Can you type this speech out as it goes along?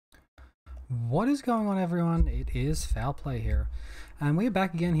What is going on, everyone? It is Foul Play here, and we're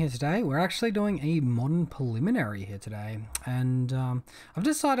back again here today. We're actually doing a modern preliminary here today, and I've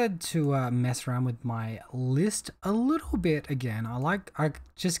decided to mess around with my list a little bit again. I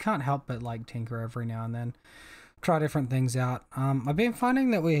just can't help but like tinker every now and then, try different things out. I've been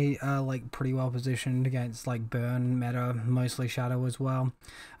finding that we are like pretty well positioned against like burn meta, mostly shadow as well.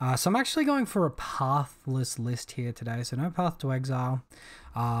 So I'm actually going for a pathless list here today, so no path to exile.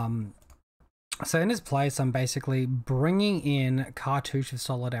 So in its place, I'm basically bringing in Cartouche of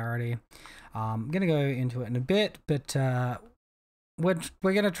Solidarity. I'm going to go into it in a bit, but we're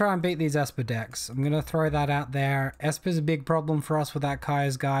going to try and beat these Esper decks. I'm going to throw that out there. Esper's a big problem for us with that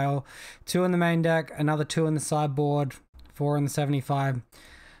Kaya's Guile. 2 in the main deck, another 2 in the sideboard, 4 in the 75.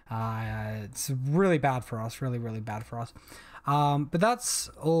 It's really bad for us, really bad for us. But that's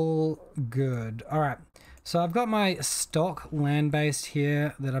all good. All right. So I've got my stock land-based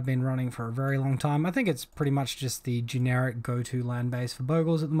here that I've been running for a very long time. I think it's pretty much just the generic go-to land-base for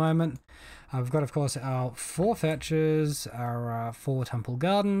Bogles at the moment. I've got, of course, our 4 fetches, our 4 temple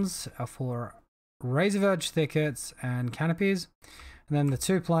gardens, our 4 razorverge thickets and canopies, and then the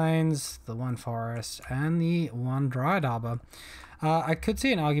 2 plains, the 1 forest, and the 1 dryad arbor. I could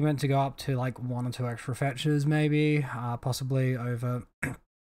see an argument to go up to like 1 or 2 extra fetches, maybe, possibly over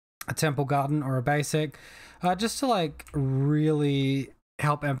a temple garden or a basic, just to like really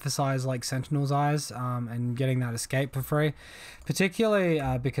help emphasize like Sentinel's Eyes and getting that escape for free, particularly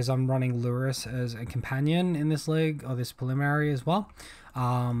because I'm running Luris as a companion in this league or this preliminary as well.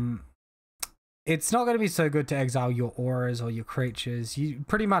 It's not going to be so good to exile your auras or your creatures. You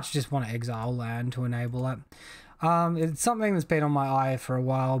pretty much just want to exile land to enable it. It's something that's been on my eye for a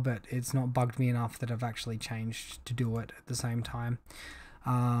while, but it's not bugged me enough that I've actually changed to do it at the same time.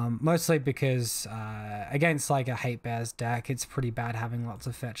 Mostly because against like a hate bears deck, it's pretty bad having lots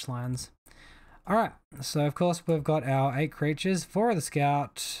of fetch lands. Alright, so of course we've got our 8 creatures, 4 of the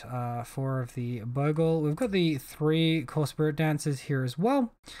Scout, 4 of the Bogle. We've got the 3 Core Spirit Dancers here as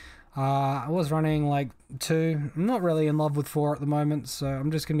well. I was running like 2. I'm not really in love with 4 at the moment, so I'm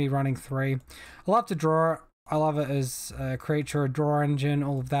just going to be running 3. I love to draw it. I love it as a creature, a draw engine,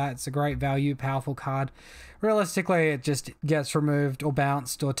 all of that. It's a great value, powerful card. Realistically, it just gets removed or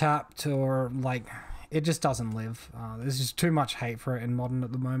bounced or tapped, or like it just doesn't live. There's just too much hate for it in Modern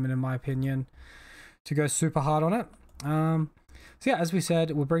at the moment, in my opinion, to go super hard on it. So yeah, as we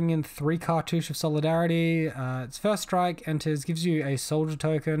said, we're bringing in 3 Cartouche of Solidarity. Its first strike enters, gives you a soldier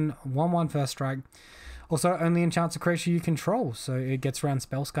token, 1/1 first strike. Also, only enchants a creature you control, so it gets around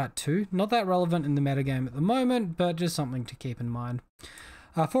Spellscat too. Not that relevant in the metagame at the moment, but just something to keep in mind.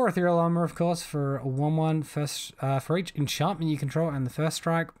 4 Ethereal Armor, of course, for a 1/1 first, for each enchantment you control and the first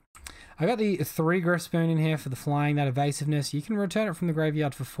strike. I got the 3 Griffspoon in here for the flying, that evasiveness. You can return it from the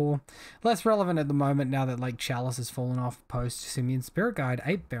graveyard for 4. Less relevant at the moment now that like Chalice has fallen off post Simian Spirit Guide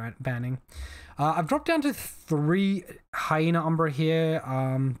 8 banning. I've dropped down to 3 Hyena Umbra here.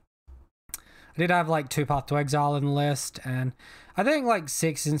 I did have like 2 Path to Exile in the list, and I think like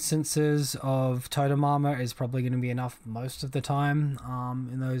 6 instances of Totem Armor is probably going to be enough most of the time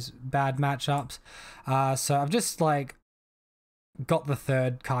in those bad matchups. So I've just like got the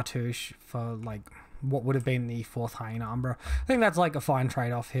 3rd Cartouche for like what would have been the 4th Hyena Umbra. I think that's like a fine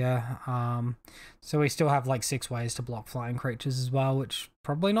trade-off here. So we still have like 6 ways to block flying creatures as well, which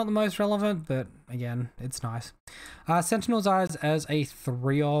probably not the most relevant, but again, it's nice. Sentinel's Eyes as a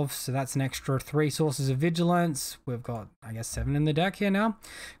 3 of, so that's an extra 3 sources of vigilance. We've got, I guess, 7 in the deck here now.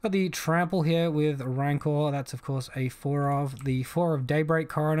 Got the Trample here with Rancor. That's, of course, a 4 of. The 4 of Daybreak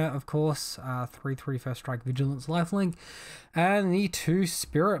Coroner, of course. 3/3 first strike vigilance lifelink. And the 2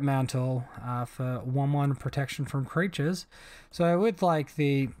 Spirit Mantle for 1/1 protection from creatures. So with like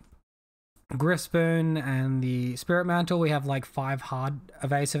the Griffspoon and the Spirit Mantle, we have like 5 hard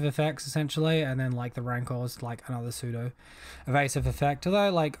evasive effects essentially, and then like the Rancor is like another pseudo evasive effect.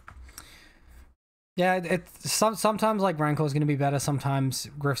 Although like, yeah, sometimes like Rancor is going to be better, sometimes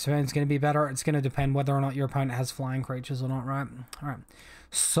Griffspoon is going to be better. It's going to depend whether or not your opponent has flying creatures or not, right? All right.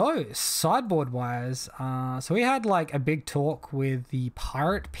 So sideboard wise, so we had like a big talk with the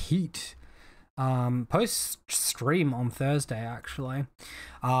Pirate Pete post stream on Thursday actually,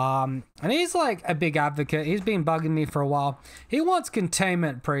 and he's like a big advocate. He's been bugging me for a while. He wants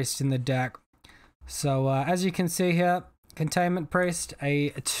Containment Priest in the deck. So as you can see here, Containment Priest, a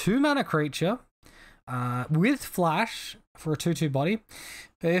 2-mana creature with flash for a 2/2 body.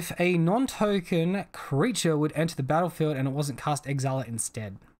 If a non-token creature would enter the battlefield and it wasn't cast, exile it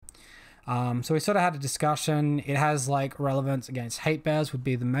instead. So we sort of had a discussion. It has like relevance against hate bears, would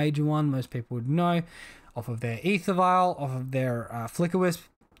be the major one most people would know, off of their Ether Vial, off of their Flicker Wisp.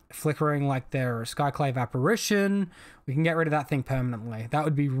 flickering like their Skyclave Apparition. We can get rid of that thing permanently. That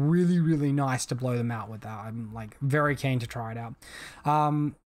would be really, really nice to blow them out with that. I'm like very keen to try it out.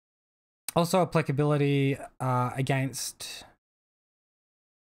 Also applicability against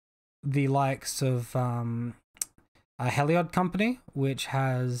the likes of Heliod Company, which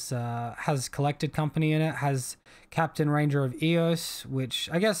has Collected Company in it, has Captain Ranger of Eos, which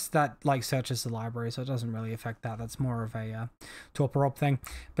I guess that like searches the library, so it doesn't really affect that. That's more of a Torpor thing.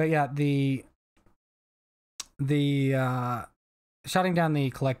 But yeah, the shutting down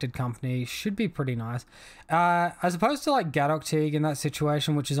the Collected Company should be pretty nice. As opposed to like Gadok Teague in that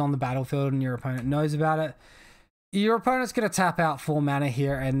situation, which is on the battlefield and your opponent knows about it. Your opponent's going to tap out 4 mana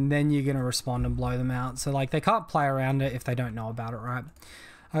here, and then you're going to respond and blow them out. So, like, they can't play around it if they don't know about it, right?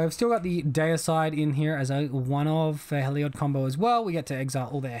 I've still got the Deicide in here as a one-of a Heliod combo as well. We get to exile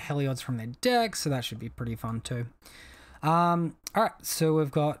all their Heliods from their deck, so that should be pretty fun too. Alright, so we've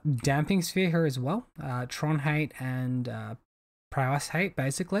got Damping Sphere here as well. Tron Hate and Prowess Hate,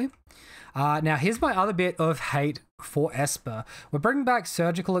 basically. Now, here's my other bit of hate for Esper. We're bringing back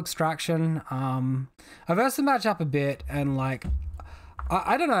Surgical Extraction. I've versed the match up a bit, and like,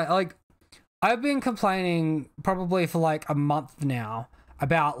 I don't know, like, I've been complaining probably for like a month now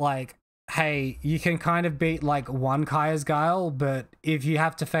about like, hey, you can kind of beat like one Kaya's Gale, but if you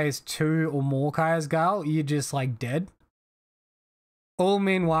have to face 2 or more Kaya's Gale, you're just like dead. All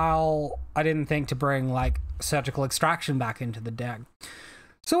meanwhile, I didn't think to bring like Surgical Extraction back into the deck.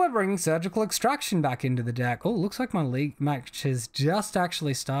 So we're bringing Surgical Extraction back into the deck. Oh, looks like my league match has just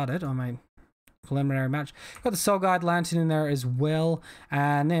actually started on my preliminary match. Got the Soul Guide Lantern in there as well.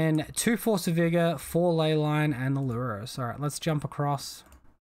 And then 2 Force of Vigor, 4 Leyline, and the Lurus. All right, let's jump across.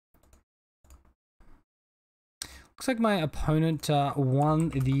 Looks like my opponent won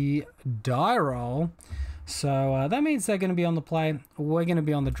the die roll. So that means they're going to be on the play. We're going to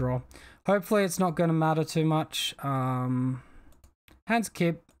be on the draw. Hopefully it's not going to matter too much. Hands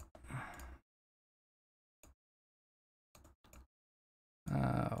Kip.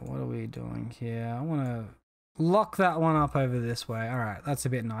 What are we doing here? I want to lock that one up over this way. All right, that's a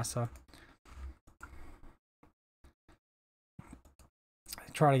bit nicer.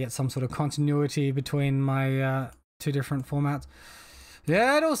 Try to get some sort of continuity between my 2 different formats.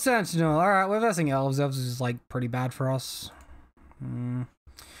 Yeah, Idle Sentinel. All right, we're versing Elves. Elves is like pretty bad for us. We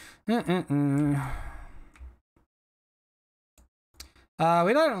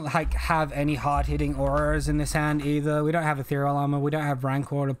don't like have any hard-hitting auras in this hand either. We don't have Ethereal Armor. We don't have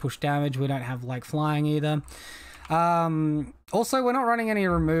Rancor to push damage. We don't have like flying either. Also, we're not running any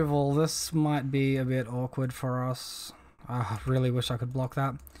removal. This might be a bit awkward for us. I really wish I could block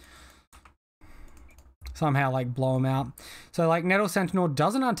that. Somehow like blow him out. So like Nettle Sentinel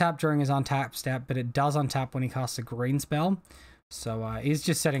doesn't untap during his untap step, but it does untap when he casts a green spell. So he's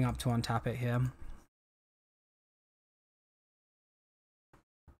just setting up to untap it here.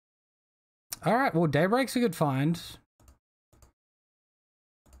 All right, well, Daybreak's a good find.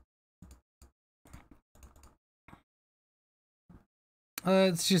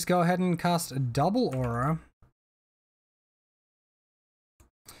 Let's just go ahead and cast a double aura.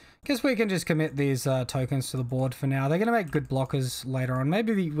 Guess we can just commit these tokens to the board for now. They're going to make good blockers later on.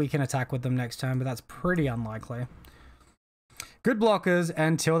 Maybe we can attack with them next turn, but that's pretty unlikely. Good blockers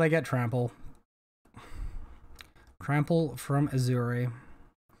until they get trample. Trample from Azuri.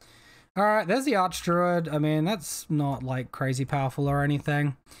 Alright, there's the Archdruid. I mean, that's not like crazy powerful or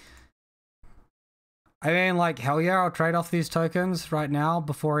anything. I mean, like, hell yeah, I'll trade off these tokens right now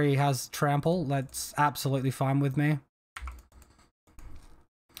before he has trample. That's absolutely fine with me.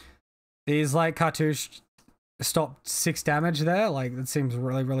 These, like, cartouche stopped 6 damage there. Like, that seems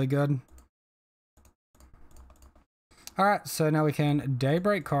really, really good. Alright, so now we can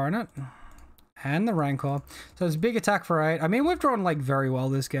Daybreak Coronet. And the Rancor. So it's big attack for 8. I mean, we've drawn like very well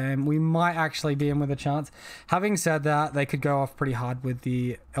this game. We might actually be in with a chance. Having said that, they could go off pretty hard with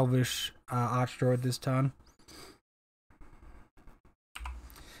the Elvish Archdruid this turn.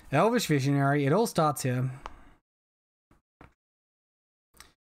 Elvish Visionary. It all starts here.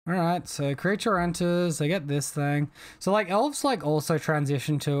 Alright, so creature enters. They get this thing. So like Elves like also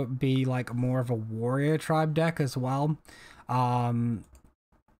transition to be like more of a warrior tribe deck as well.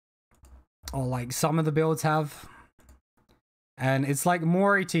 Or like some of the builds have. And it's like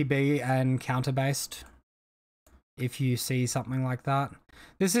more ETB and counter based. If you see something like that.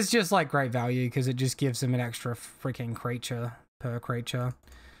 This is just like great value because it just gives them an extra freaking creature per creature.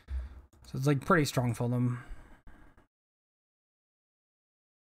 So it's like pretty strong for them.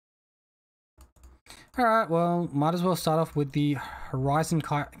 Alright, well, might as well start off with the Horizon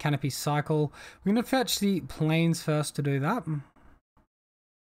Canopy Cycle. We're going to fetch the Plains first to do that.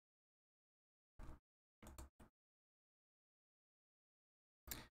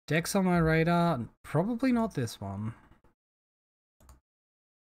 Deck's on my radar. Probably not this one.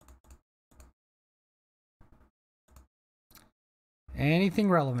 Anything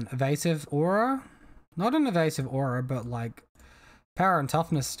relevant? Evasive aura? Not an evasive aura, but like power and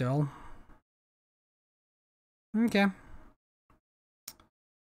toughness still. Okay.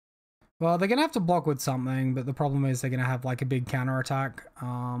 Well, they're gonna have to block with something, but the problem is they're gonna have like a big counterattack.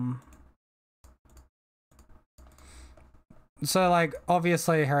 So like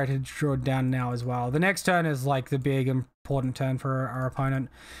obviously Heritage Druid down now as well. The next turn is like the big important turn for our opponent.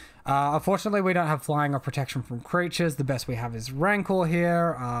 Unfortunately, we don't have flying or protection from creatures. The best we have is Rancor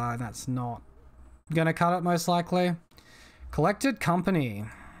here. That's not gonna cut it most likely. Collected Company.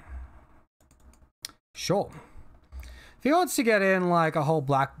 Sure. If he wants to get in like a whole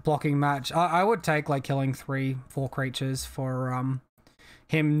black blocking match, I would take like killing 3-4 creatures for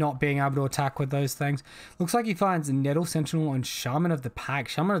him not being able to attack with those things. Looks like he finds Nettle Sentinel and Shaman of the Pact.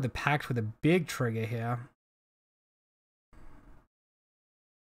 Shaman of the Pact with a big trigger here.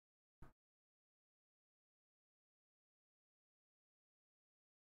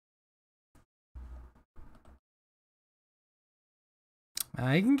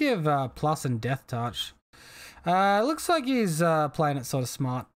 He can give plus and Death Touch. Looks like he's playing it sort of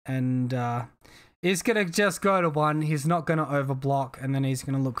smart, and he's gonna just go to 1. He's not gonna overblock, and then he's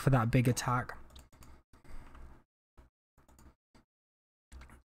gonna look for that big attack.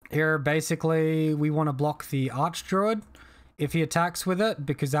 Here, basically, we want to block the Archdruid if he attacks with it,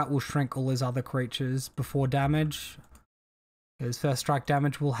 because that will shrink all his other creatures before damage. His first strike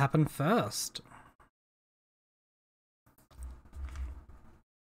damage will happen first.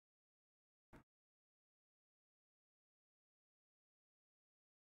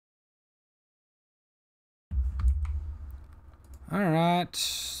 Alright,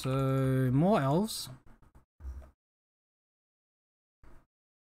 so more elves.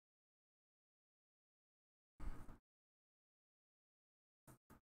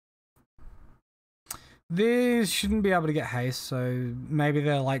 These shouldn't be able to get haste, so maybe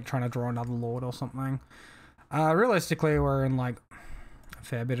they're like trying to draw another lord or something. Realistically, we're in like a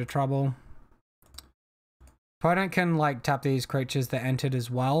fair bit of trouble. Opponent can like tap these creatures that entered as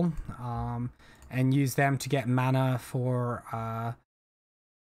well. And use them to get mana for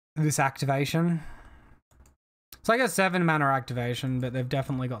this activation. It's like a 7 mana activation, but they've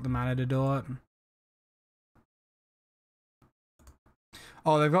definitely got the mana to do it.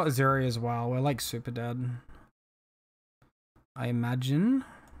 Oh, they've got Zuri as well. We're like super dead, I imagine.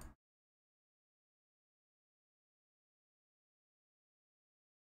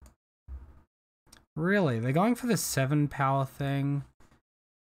 Really? They're going for the 7 power thing?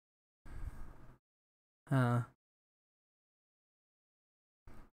 Yeah,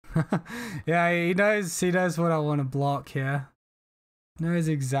 he knows what I want to block here. Knows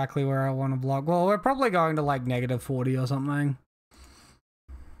exactly where I want to block. Well, we're probably going to like -40 or something.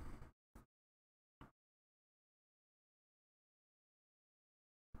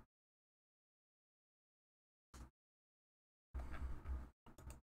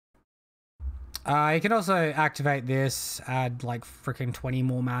 You can also activate this, add like freaking 20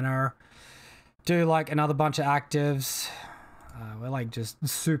 more mana, do like another bunch of actives. We're like just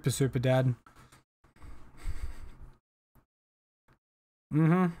super dead. I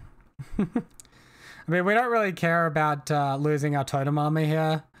mean, we don't really care about losing our totem army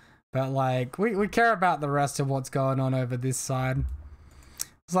here, but like we care about the rest of what's going on over this side.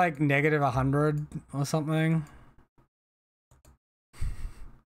 It's like -100 or something.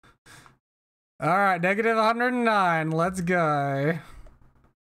 Alright, -109. Let's go.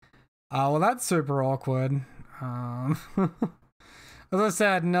 Well, that's super awkward. As I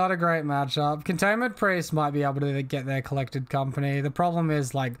said, not a great matchup. Containment Priest might be able to get their Collected Company. The problem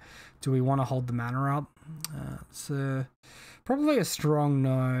is, like, do we want to hold the mana up? It's probably a strong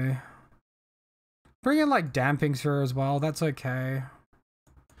no. Bring in, like, Damping Sphere as well. That's okay.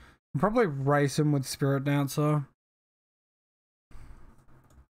 I'll probably race him with Spirit Dancer.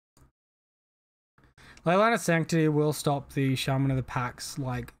 Leyline of Sanctity will stop the Shaman of the Pack's,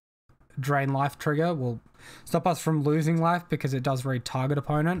 like, drain life trigger. Will stop us from losing life because it does read target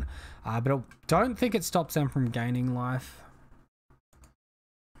opponent, but I don't think it stops them from gaining life.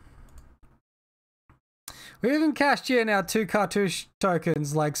 We even cashed in our 2 cartouche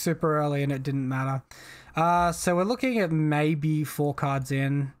tokens like super early and it didn't matter. So we're looking at maybe 4 cards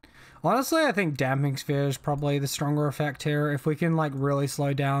in. Honestly, I think Damping Sphere is probably the stronger effect here. If we can like really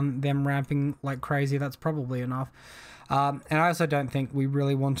slow down them ramping like crazy, that's probably enough. And I also don't think we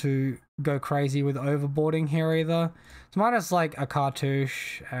really want to go crazy with overboarding here either. So minus like a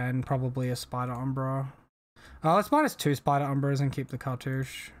cartouche and probably a Spider Umbra. Let's minus 2 Spider Umbras and keep the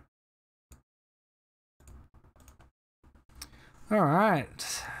cartouche. All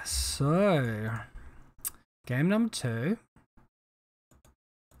right, so game number 2.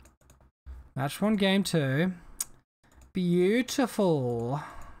 Match 1, game 2. Beautiful.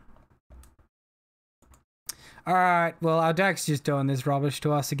 Alright, well, our deck's just doing this rubbish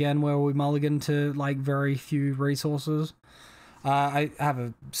to us again, where we mulligan to, like, very few resources. I have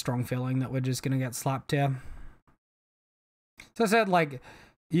a strong feeling that we're just going to get slapped here. So I said, like,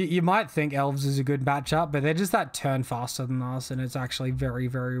 you might think Elves is a good matchup, but they're just that turn faster than us, and it's actually very,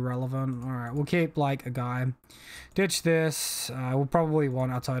 very relevant. Alright, we'll keep, like, a guy. Ditch this. We'll probably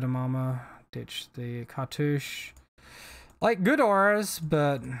want our totem armor. Ditch the cartouche. Like, good auras,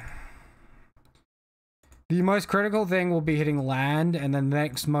 but the most critical thing will be hitting land, and then the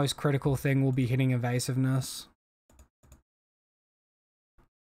next most critical thing will be hitting evasiveness.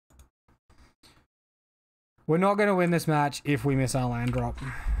 We're not going to win this match if we miss our land drop.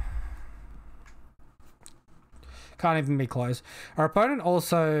 Can't even be close. Our opponent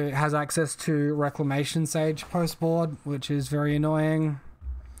also has access to Reclamation Sage post board, which is very annoying.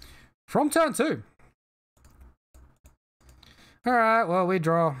 From turn 2. Alright, well, we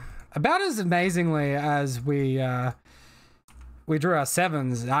draw about as amazingly as we drew our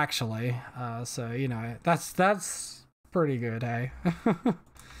 7s, actually. So, you know, that's pretty good, hey?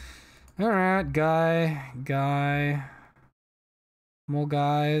 Alright, guy. More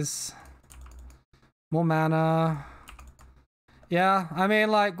guys. More mana. Yeah, I mean,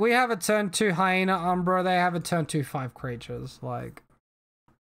 like, we have a turn 2 Hyena Umbra, they have a turn 2 5 creatures, like...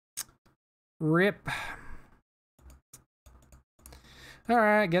 Rip.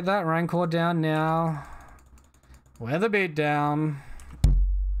 Alright, get that Rancor down now. We're the beatdown.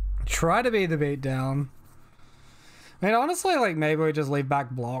 Try to be the beatdown. I mean, honestly, like, maybe we just leave back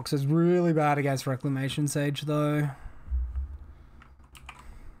blocks. It's really bad against Reclamation Sage, though.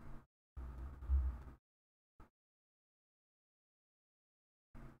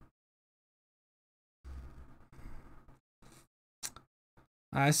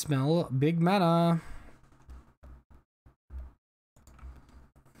 I smell big mana.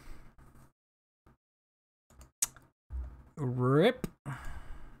 Rip.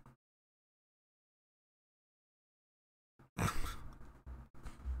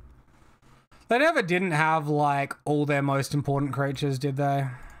 They never didn't have, like, all their most important creatures, did they?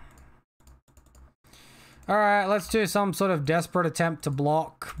 Alright, let's do some sort of desperate attempt to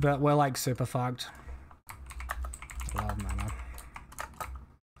block, but we're, like, super fucked. Love mana.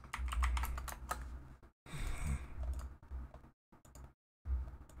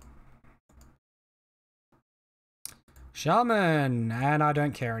 Shaman, and I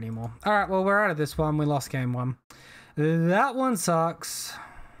don't care anymore. Alright, well, we're out of this one. We lost game 1. That one sucks.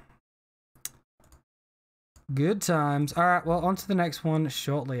 Good times. Alright, well, on to the next one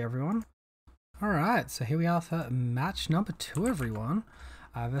shortly, everyone. Alright, so here we are for match number 2, everyone.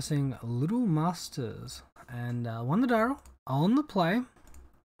 Versing Little Masters. And won the Daryl on the play.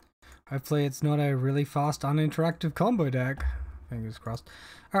 Hopefully it's not a really fast, uninteractive combo deck. Fingers crossed.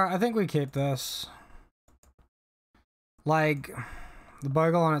 Alright, I think we keep this. Like, the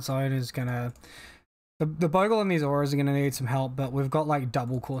Bogle on its own is gonna... The Bogle and these auras are gonna need some help, but we've got, like,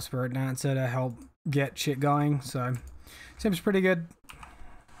 double Core Spirit Dancer to help get shit going, so... Seems pretty good.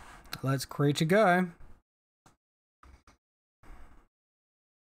 Let's creature go.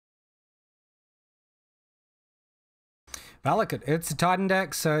 Valakut. It's a Titan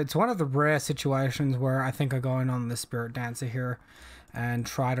deck, so it's one of the rare situations where I think I go in on the Spirit Dancer here and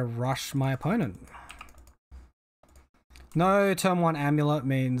try to rush my opponent. No turn 1 Amulet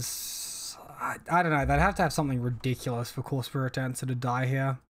means... I don't know, they'd have to have something ridiculous for Core Spirit Dancer to die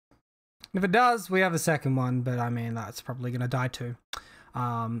here. If it does, we have a second one, but I mean, that's probably going to die too.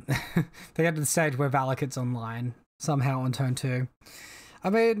 They get to the stage where Valakut's online somehow on turn 2. I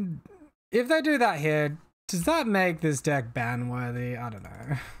mean, if they do that here, does that make this deck ban-worthy? I don't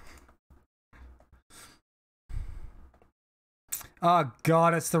know. Oh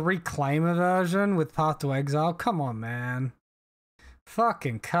god, it's the Reclaimer version with Path to Exile. Come on, man.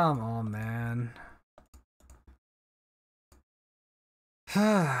 Fucking come on, man.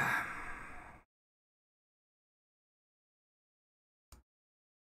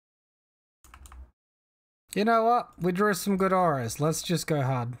 You know what? We drew some good auras. Let's just go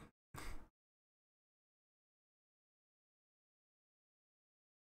hard.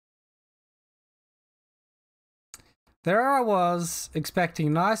 There I was,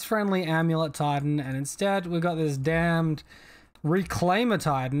 expecting nice friendly Amulet Titan, and instead we got this damned Reclaimer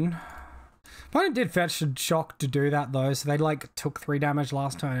Titan. Opponent did fetch a shock to do that though, so they like took 3 damage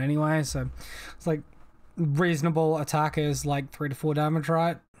last turn anyway, so it's like reasonable attack is like 3 to 4 damage,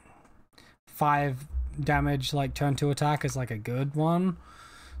 right? 5 damage like turn 2 attack is like a good one.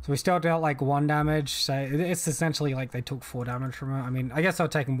 So we still dealt like 1 damage, so it's essentially like they took 4 damage from it. I mean, I guess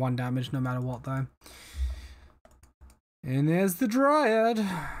I've taken 1 damage no matter what though. And there's the Dryad.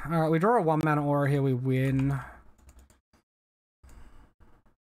 Alright, we draw a 1 mana aura here, we win.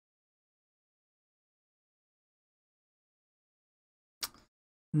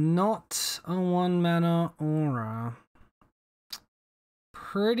 Not a 1 mana aura.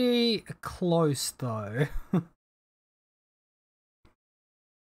 Pretty close though.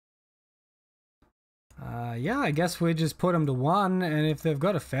 Yeah, I guess we just put them to 1, and if they've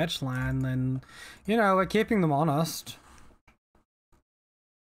got a fetch land, then, you know, we're keeping them honest.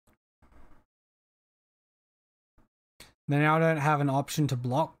 They now don't have an option to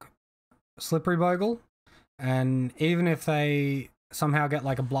block Slippery Bogle, and even if they somehow get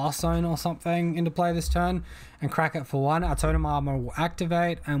like a Blast Zone or something into play this turn and crack it for 1, our Totem Armor will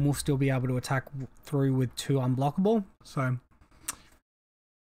activate and we'll still be able to attack through with 2 unblockable. So,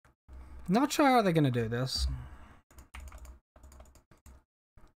 not sure how they're going to do this.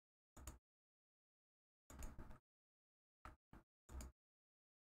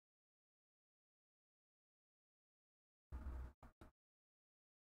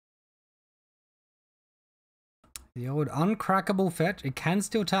 The old uncrackable fetch. It can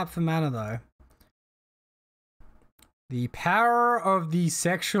still tap for mana though. The power of the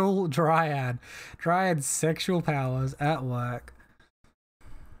sexual Dryad. Dryad's sexual powers at work.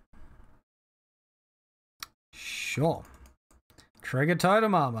 Sure. Trigger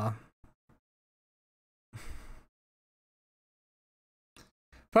Totem Armor.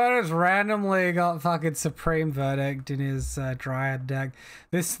 But has randomly got fucking Supreme Verdict in his Dryad deck.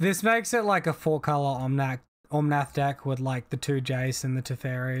 This makes it like a 4-color Omnath deck with like the 2 Jace and the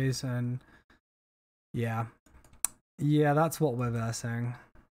Teferis, and yeah. Yeah, that's what we're versing.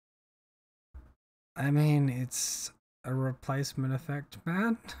 I mean, it's a replacement effect,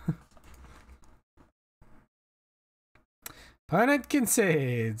 man. Opponent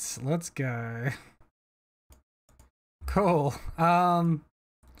concedes. Let's go. Cool. Well,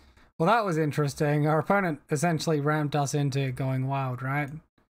 that was interesting. Our opponent essentially ramped us into going wild, right?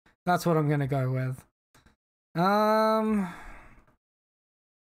 That's what I'm gonna go with. I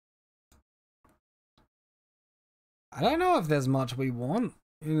don't know if there's much we want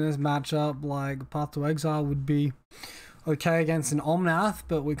in this matchup. Like, Path to Exile would be okay against an Omnath,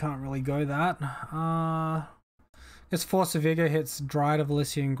 but we can't really go that. Guess Force of Vigor hits Dryad of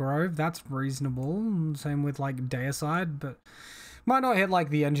Elysian Grove. That's reasonable. Same with, like, Deicide, but might not hit, like,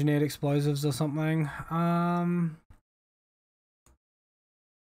 the Engineered Explosives or something. I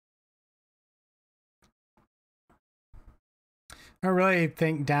don't really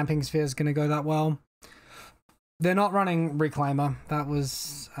think Damping Sphere is going to go that well. They're not running Reclaimer. That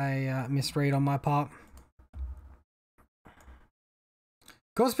was a misread on my part.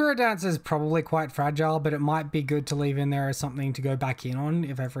 Cool Spirit Dance is probably quite fragile, but it might be good to leave in there as something to go back in on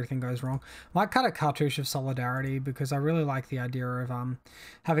if everything goes wrong. Might cut a Cartouche of Solidarity because I really like the idea of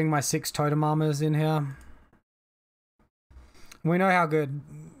having my 6 Totem Armors in here. We know how good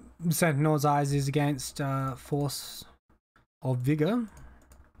Sentinel's Eyes is against Force of Vigor.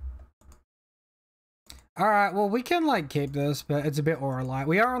 Alright, well, we can, like, keep this, but it's a bit aura-light.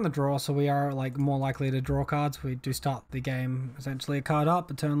 We are on the draw, so we are, like, more likely to draw cards. We do start the game, essentially, a card up,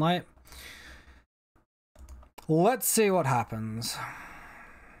 a turn late. Let's see what happens.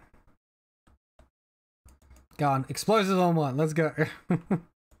 Go on, Explosives on 1, let's go.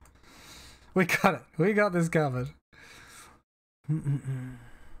 We got it. We got this covered.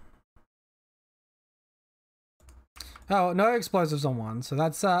 Oh, no explosives on 1, so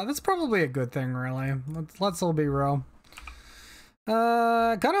that's probably a good thing, really. Let's all be real.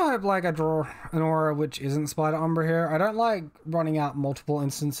 Kind of hope like I draw an aura which isn't Spider Umbra here. I don't like running out multiple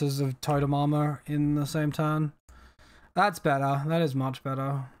instances of Totem Armor in the same turn. That's better. That is much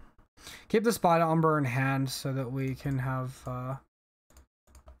better. Keep the Spider Umbra in hand so that we can have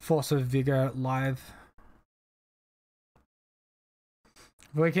Force of Vigor live.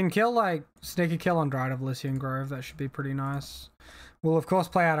 If we can kill, like, sneak a kill on Dryad of Elysian Grove, that should be pretty nice. We'll, of course,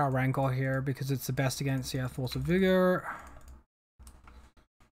 play out our Rancor here because it's the best against, yeah, Force of Vigor.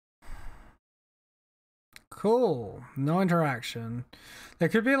 Cool. No interaction. There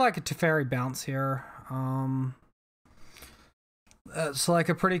could be, like, a Teferi bounce here. It's, like,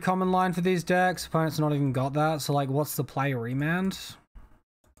 a pretty common line for these decks. Opponent's not even got that. So, like, what's the play? Remand?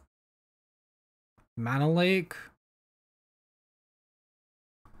 Mana Leak?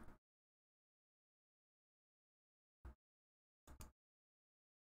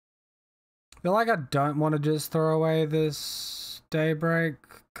 I feel like I don't want to just throw away this Daybreak,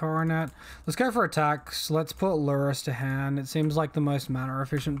 Coronet. Let's go for attacks. Let's put Luris to hand. It seems like the most mana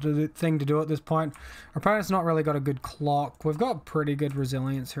efficient thing to do at this point. Our opponent's not really got a good clock. We've got pretty good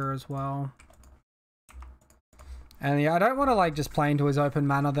resilience here as well. And yeah, I don't want to like just play into his open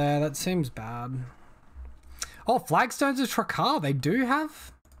mana there. That seems bad. Oh, Flagstones of Trakar. They do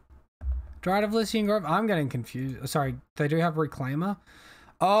have Dryad of Lycian Grove. I'm getting confused. Sorry, they do have Reclaimer.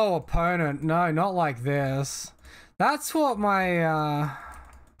 Oh, opponent. No, not like this. That's what my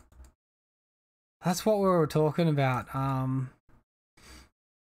that's what we were talking about.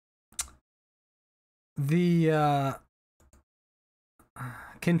 The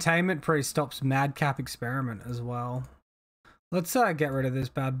Containment Priest stops Madcap Experiment as well. Let's get rid of this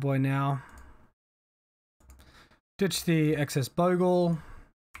bad boy now. Ditch the excess Bogle.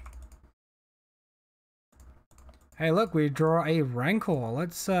 Hey, look, we draw a Rancor.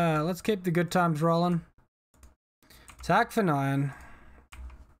 Let's keep the good times rolling. Attack for 9.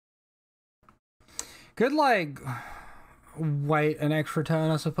 Could like wait an extra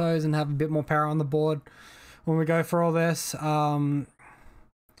turn, I suppose, and have a bit more power on the board when we go for all this.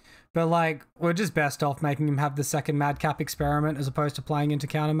 But like, we're just best off making him have the second Madcap Experiment as opposed to playing into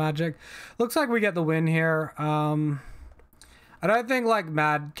counter magic. Looks like we get the win here. I don't think like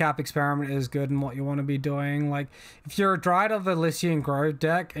Madcap Experiment is good in what you want to be doing. Like, if you're a Dryad of the Lycian Grove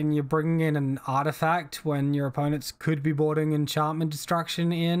deck and you're bringing in an artifact when your opponents could be boarding Enchantment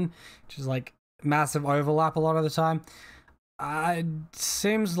Destruction in, which is like massive overlap a lot of the time, it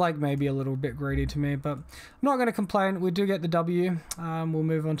seems like maybe a little bit greedy to me, but I'm not going to complain. We do get the W. We'll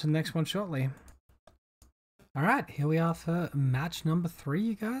move on to the next one shortly. All right, here we are for match number 3,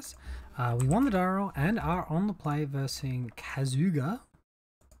 you guys. We won the Darrow and are on the play versus Kazuga.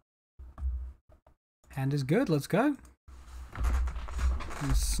 Hand is good, let's go.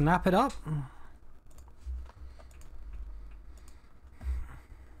 Snap it up.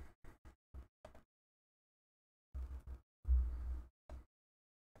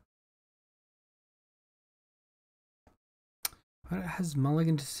 It has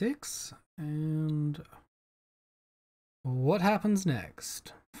mulligan to 6, and what happens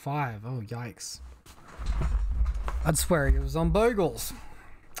next? 5. Oh, yikes. I'd swear it was on Bogles.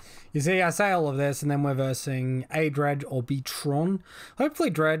 You see, I say all of this, and then we're versing A Dredge or B Tron. Hopefully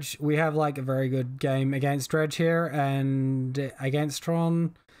Dredge, we have like a very good game against Dredge here, and against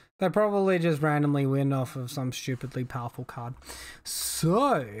Tron, they probably just randomly win off of some stupidly powerful card.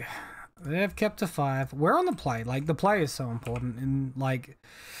 So, they've kept to 5. We're on the play. Like, the play is so important in like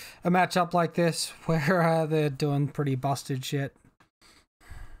a matchup like this where they're doing pretty busted shit.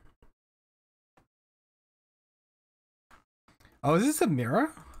 Oh, is this a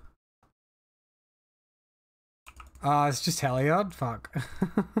mirror? It's just Heliod? Fuck.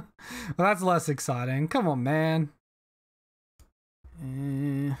 Well, that's less exciting. Come on, man.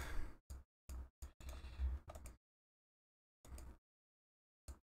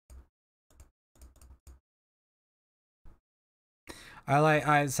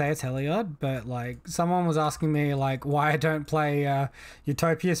 I say it's Heliod, but like someone was asking me like why I don't play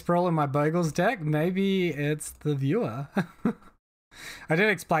Utopia Sprawl in my Bogles deck. Maybe it's the viewer. I did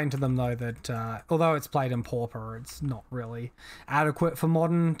explain to them though that although it's played in Pauper, it's not really adequate for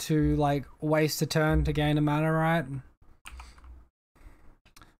Modern to like waste a turn to gain a mana, right?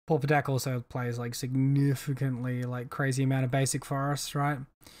 Pauper deck also plays like significantly like crazy amount of basic forests, right?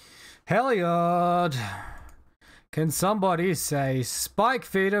 Heliod! Can somebody say Spike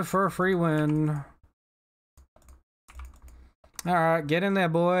Feeder for a free win? Alright, get in there,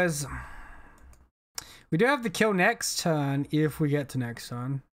 boys. We do have the kill next turn if we get to next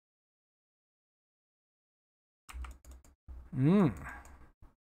turn.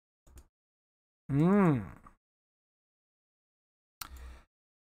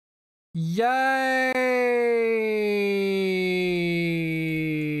 Yay!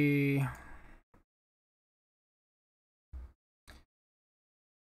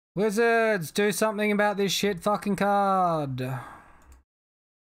 Wizards, do something about this shit fucking card.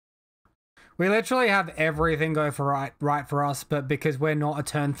 We literally have everything go for right for us, but because we're not a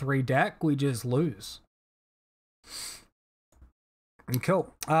turn 3 deck, we just lose.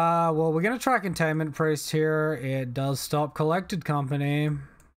 Cool. Well, we're going to try Containment Priest here. It does stop Collected Company.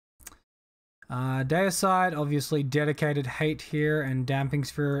 Deicide, obviously Dedicated Hate here, and Damping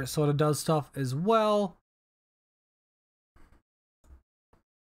Sphere sort of does stuff as well.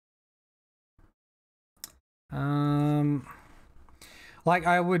 Like,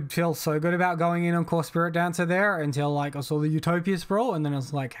 I would feel so good about going in on Core Spirit Dancer there until, like, I saw the Utopia Sprawl, and then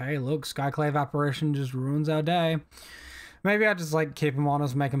it's like, hey, look, Skyclave Apparition just ruins our day. Maybe I just, like, keep him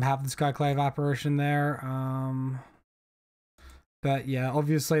honest, make him have the Skyclave Apparition there. But yeah,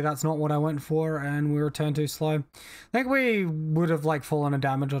 obviously that's not what I went for, and we were turned too slow. I think we would have like fallen a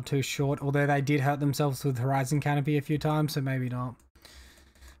damage or two short, although they did hurt themselves with Horizon Canopy a few times, so maybe not.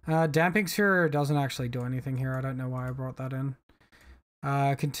 Damping Sphere doesn't actually do anything here. I don't know why I brought that in.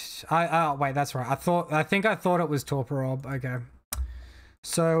 Wait, that's right. I think I thought it was Torpor Orb. Okay.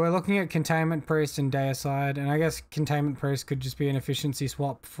 So we're looking at Containment Priest and Deicide, and I guess Containment Priest could just be an efficiency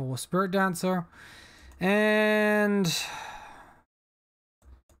swap for Spirit Dancer. And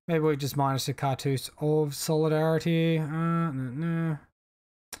maybe we just minus a Cartouche of Solidarity.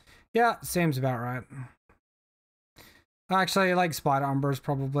 Yeah, seems about right. Actually, like Spider Umbra is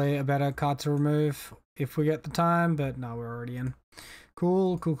probably a better card to remove if we get the time, but no, we're already in.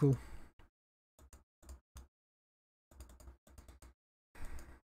 Cool, cool, cool.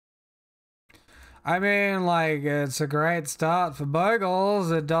 I mean, like, it's a great start for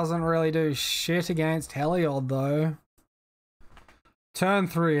Bogles. It doesn't really do shit against Heliod, though. Turn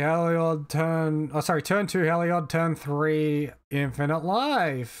 3 Heliod, turn 2 Heliod, turn 3 Infinite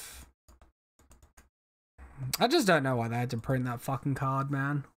Life. I just don't know why they had to print that fucking card,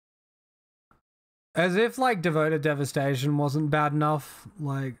 man. As if, like, Devoted Devastation wasn't bad enough,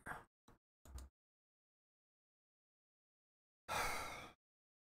 like...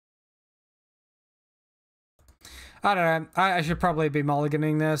 I don't know, I should probably be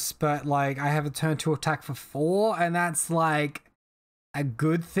mulliganing this, but, like, I have a turn 2 attack for 4, and that's, like, a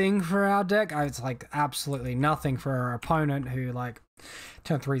good thing for our deck. It's, like, absolutely nothing for our opponent who, like,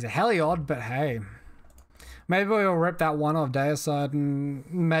 turn 3's a Heliod, but hey... Maybe we'll rip that one off Deicide and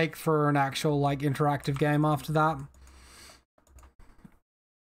make for an actual, like, interactive game after that.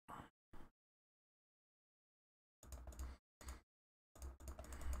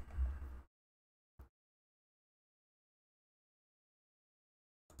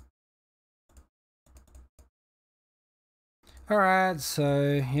 Alright,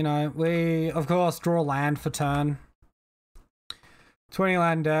 so, you know, we, of course, draw land for turn. 20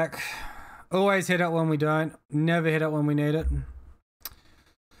 land deck. Always hit it when we don't. Never hit it when we need it.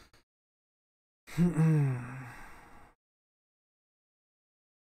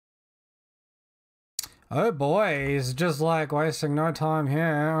 Oh boy, he's just like wasting no time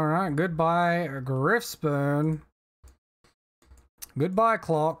here. Alright, goodbye Griffspoon. Goodbye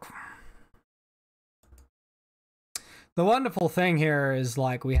Clock. The wonderful thing here is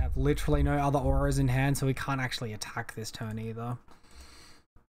like we have literally no other auras in hand, so we can't actually attack this turn either.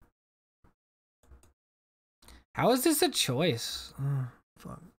 How is this a choice? Oh,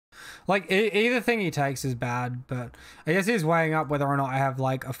 fuck. Like, either thing he takes is bad, but I guess he's weighing up whether or not I have,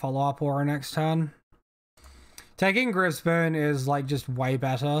 like, a follow-up aura next turn. Taking Griffspoon is, like, just way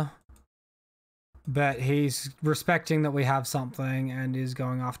better. But he's respecting that we have something and is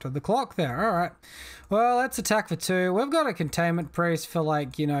going after the clock there. Alright. Well, let's attack for 2. We've got a Containment Priest for,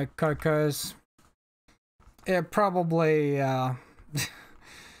 like, you know, Cocos. It probably,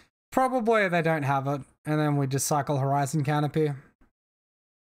 probably they don't have it. And then we just cycle Horizon Canopy.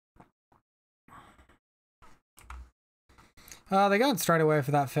 They're going straight away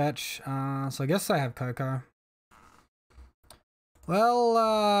for that fetch. So I guess they have Coco.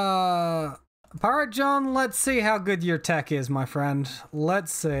 Well, Pirate John, let's see how good your tech is, my friend.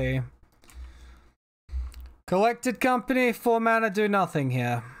 Let's see. Collected Company, 4 mana, do nothing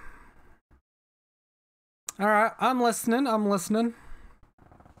here. Alright, I'm listening, I'm listening.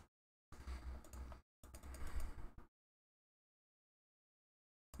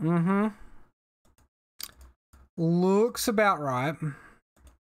 Mm-hmm. Looks about right.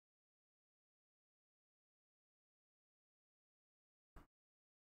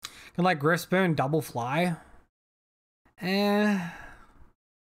 Can like Griffspoon double fly?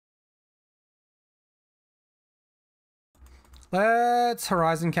 Let's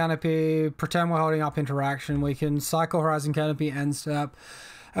Horizon Canopy, pretend we're holding up interaction. We can cycle Horizon Canopy end step.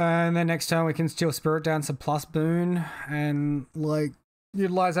 And then next turn we can steal Spirit Dancer plus Boon and like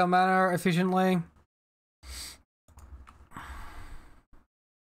utilize our mana efficiently.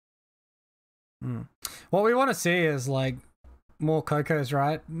 What we want to see is like more Cocos,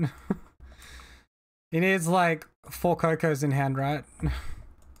 right? He needs like 4 Cocos in hand, right?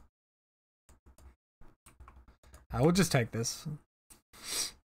 I will just take this.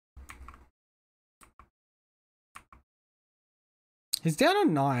 He's down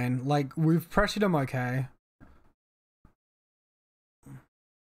on 9. Like, we've pressured him okay.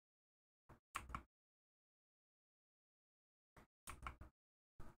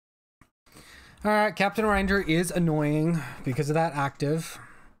 Alright, Captain Ranger is annoying because of that active.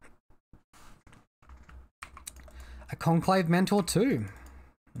 A Conclave Mentor too.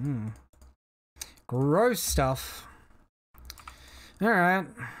 Gross stuff. Alright.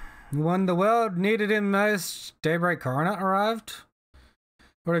 When the world needed him most, Daybreak Coronet arrived.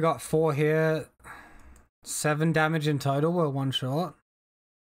 Already got 4 here. 7 damage in total, we're 1 short.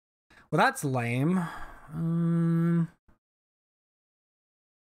 Well, that's lame.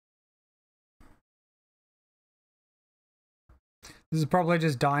 This is probably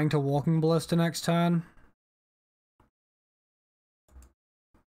just dying to Walking Ballista next turn.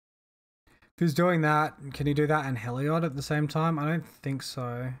 If he's doing that, can he do that and Heliod at the same time? I don't think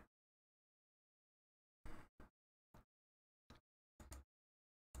so.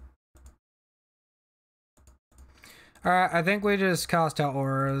 Alright, I think we just cast our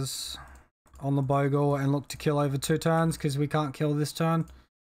auras on the Bogle and look to kill over 2 turns because we can't kill this turn.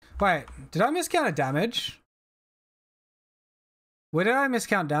 Wait, did I miscount a damage? Where did I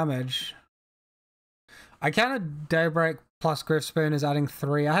miscount damage? I counted Daybreak plus Griffspoon as adding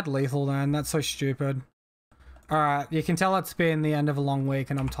 3. I had lethal then. That's so stupid. Alright, you can tell it's been the end of a long week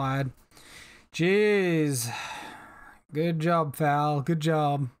and I'm tired. Jeez. Good job, Val. Good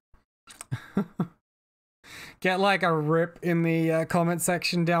job. Get like a rip in the comment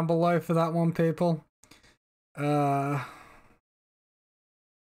section down below for that one, people. That's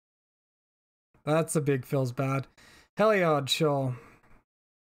a big feels bad. Heliod, sure.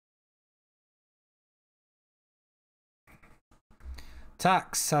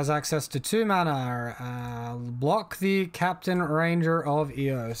 Tax has access to 2 mana. Block the Captain Ranger of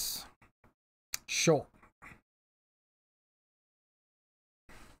Eos. Sure.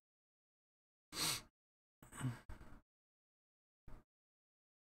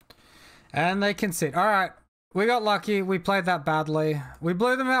 And they concede. Alright. We got lucky. We played that badly. We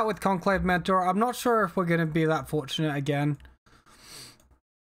blew them out with Conclave Mentor. I'm not sure if we're going to be that fortunate again.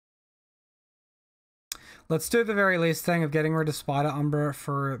 Let's do the very least thing of getting rid of Spider Umbra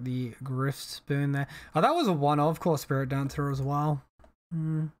for the Griffspoon there. Oh, that was a one-of course Spirit Dancer as well.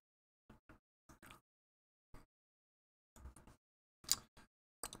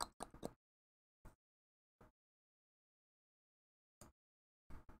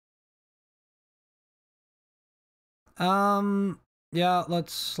 Yeah,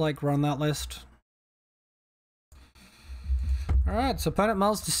 let's like run that list. Alright, so opponent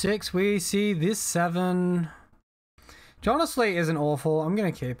mulls to 6. We see this 7. Which honestly isn't awful. I'm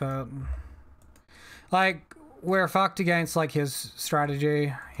gonna keep it. Like, we're fucked against like his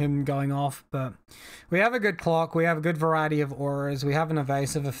strategy, him going off, but we have a good clock, we have a good variety of auras, we have an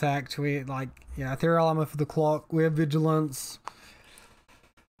evasive effect, we like, yeah, ethereal armor for the clock, we have vigilance.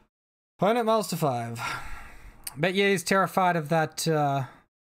 Opponent mulls to 5. Bet yeah, he's terrified of that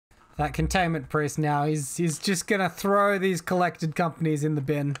that containment priest now. He's just gonna throw these collected companies in the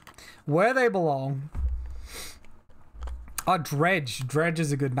bin where they belong. Oh, Dredge. Dredge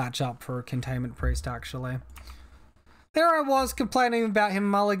is a good matchup for a containment priest, actually. There I was complaining about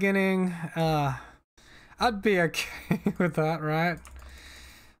him mulliganing. I'd be okay with that, right?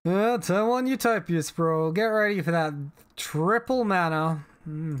 Turn 1 Utopia Sprawl. Get ready for that triple mana.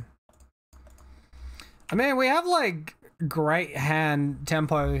 I mean, we have like great hand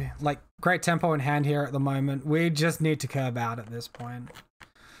tempo, like great tempo in hand here at the moment. We just need to curb out at this point.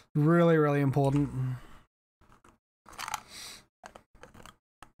 Really, really important.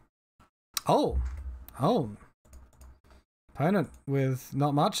 Oh. Opponent with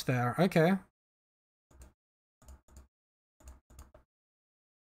not much there. Okay.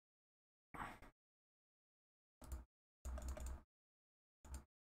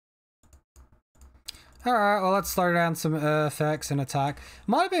 Alright, well, let's slow down some effects and attack.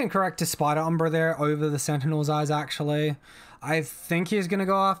 Might have been correct to Spider Umbra there over the Sentinel's Eyes, actually. I think he's going to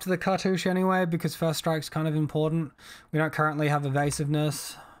go after the Cartouche anyway, because First Strike's kind of important. We don't currently have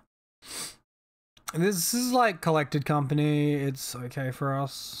evasiveness. This is like collected company. It's okay for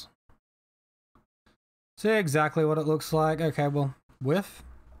us. See exactly what it looks like. Okay, well, whiff.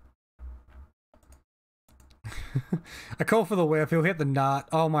 I call for the whiff. He'll hit the nut.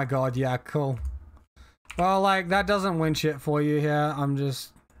 Oh my god, yeah, cool. Well, like, that doesn't win shit for you here. I'm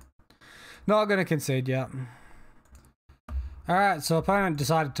just not going to concede yet. Alright, so opponent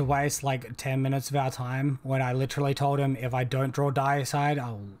decided to waste like 10 minutes of our time when I literally told him if I don't draw Deicide,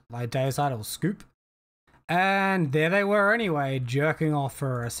 I'll scoop. And there they were anyway, jerking off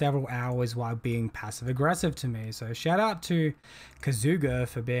for several hours while being passive aggressive to me. So shout out to Kazuga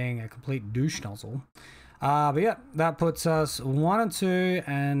for being a complete douche nozzle. But yeah, that puts us 1-2,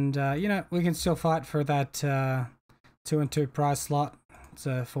 and you know, we can still fight for that 2-2 prize slot. It's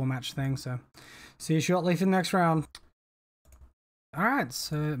a 4-match thing, so see you shortly for the next round. Alright,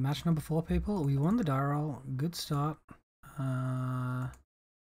 so match number 4, people. We won the die roll. Good start.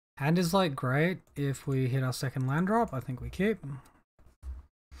 Hand is like great. If we hit our second land drop, I think we keep.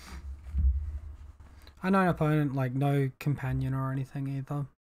 Unknown opponent, like no companion or anything either.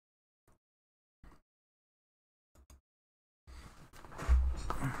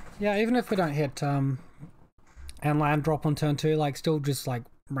 Yeah, even if we don't hit and land drop on turn 2, like still just like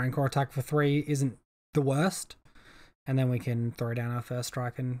Rancor attack for 3 isn't the worst. And then we can throw down our first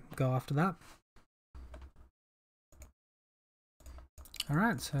strike and go after that.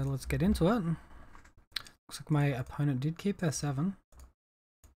 Alright, so let's get into it. Looks like my opponent did keep their 7.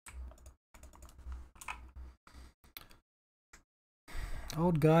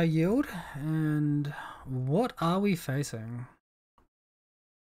 Old guy yield. And what are we facing?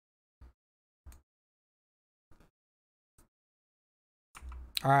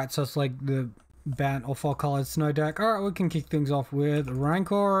 Alright, so it's like the Bant or 4-colored snow deck. Alright, we can kick things off with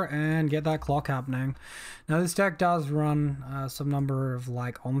Rancor and get that clock happening. Now this deck does run some number of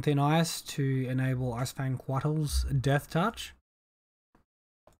like on thin ice to enable Icefang Quattle's Death Touch.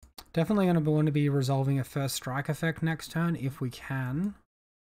 Definitely going to want to be resolving a first strike effect next turn if we can.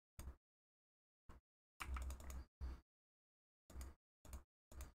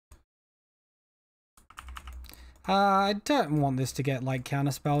 I don't want this to get like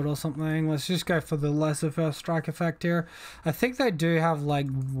counterspelled or something. Let's just go for the lesser first strike effect here. I think they do have like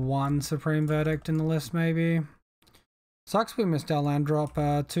one Supreme Verdict in the list maybe. Sucks we missed our land drop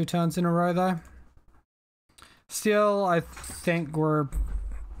 2 turns in a row though. Still, I think we're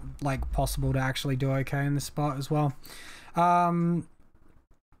like possible to actually do okay in this spot as well.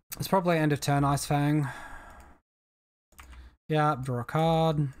 It's probably end of turn Icefang. Yeah, draw a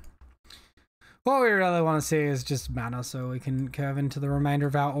card. What we really want to see is just mana so we can curve into the remainder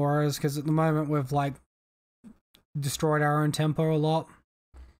of our auras, because at the moment we've like destroyed our own tempo a lot.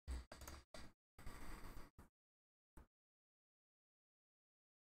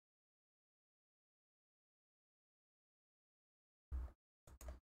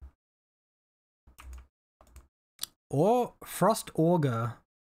 Or Frost Augur.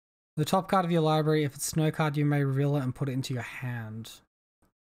 The top card of your library, if it's snow card, you may reveal it and put it into your hand.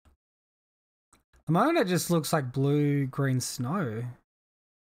 At the moment it just looks like blue-green snow.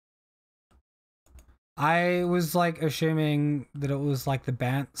 I was like assuming that it was like the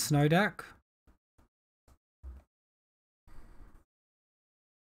Bant snow deck.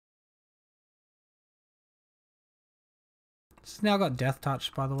 It's now got Death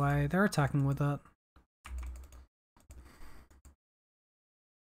Touch, by the way. They're attacking with it.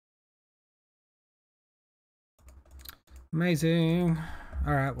 Amazing.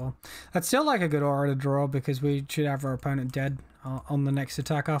 Alright, well, that's still like a good aura to draw because we should have our opponent dead on the next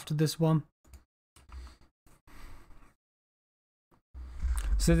attack after this one.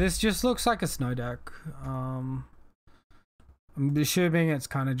 So this just looks like a snow deck. I'm assuming it's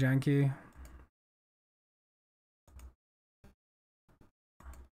kind of janky.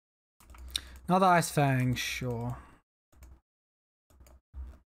 Another Icefang, sure.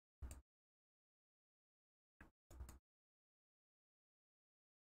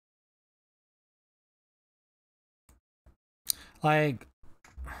 Like,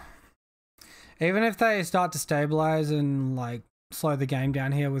 even if they start to stabilize and like slow the game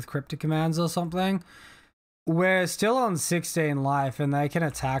down here with cryptic commands or something, we're still on 16 life and they can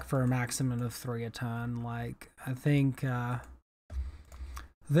attack for a maximum of 3 a turn. Like, I think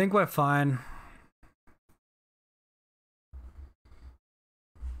we're fine.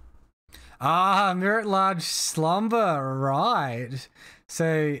 Ah, Mirror Large Slumber, right.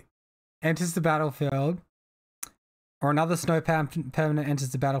 So, enters the battlefield. Or another snow permanent enters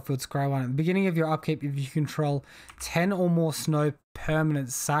the battlefield, scry 1. At the beginning of your upkeep, if you control 10 or more snow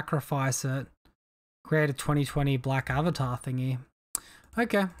permanents, sacrifice it. Create a 2020 black avatar thingy.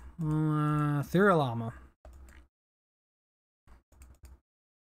 Okay. Ethereal Armor.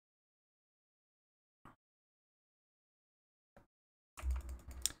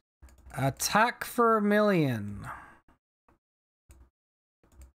 Attack for 1 million.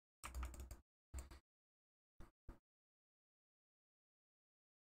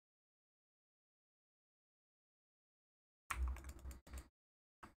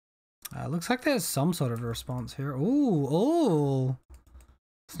 Looks like there's some sort of a response here. Ooh.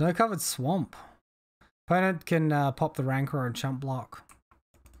 Snow-covered swamp. Opponent can pop the Rancor and chump block.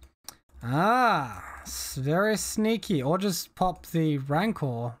 Ah, very sneaky. Or just pop the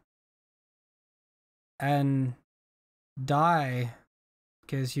Rancor and die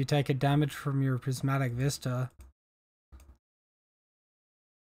because you take a damage from your Prismatic Vista.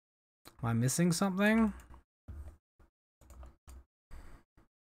 Am I missing something?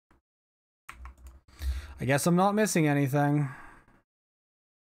 I guess I'm not missing anything.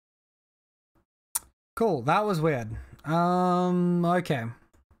 Cool, that was weird. Okay.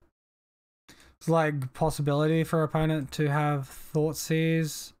 It's like possibility for opponent to have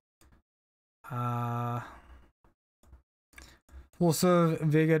Thoughtseize. Also,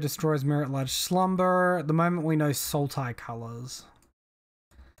 Vigor destroys Mirror at Large Slumber. At the moment, we know Saltai colors.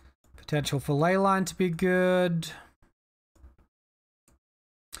 Potential for Leyline to be good.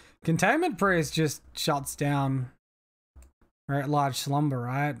 Containment Priest just shuts down Mirror at Large Slumber,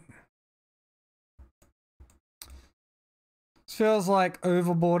 right? This feels like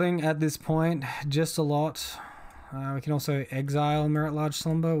overboarding at this point, just a lot. We can also exile Mirror at Large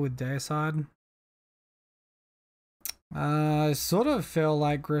Slumber with Deicide. I sort of feel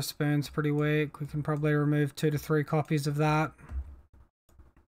like Griffspoon's pretty weak. We can probably remove 2 to 3 copies of that.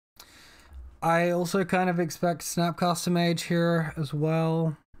 I also kind of expect Snapcaster Mage here as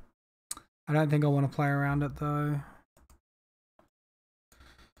well. I don't think I want to play around it though.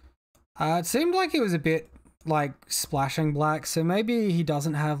 It seemed like it was a bit like splashing black, so maybe he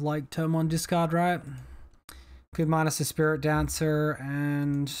doesn't have like Term on discard, right? Could minus a Spirit Dancer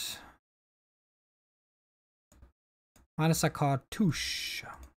and minus a Cartouche.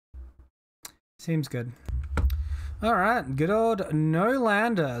 Seems good. Alright, good old no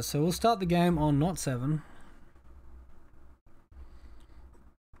lander. So we'll start the game on not 7.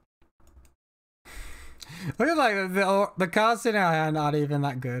 Look at like the cards in our hand aren't even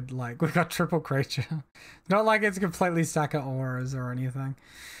that good. Like we got triple creature. Not like it's completely stack of auras or anything.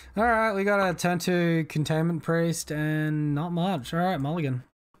 Alright, we got a turn 2 Containment Priest and not much. Alright, mulligan.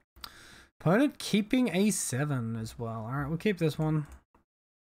 Opponent keeping a7 as well. Alright, we'll keep this one.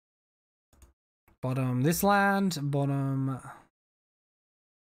 Bottom this land, bottom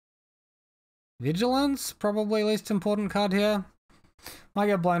Vigilance, probably least important card here. Might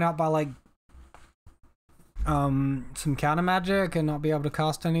get blown out by like some counter magic and not be able to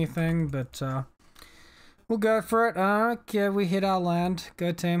cast anything, but we'll go for it. Okay, we hit our land.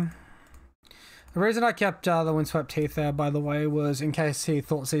 Go team. The reason I kept the Windswept Teeth there, by the way, was in case he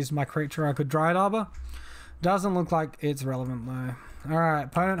Thoughtseized my creature, I could Dryad Arbor. Doesn't look like it's relevant though. Alright,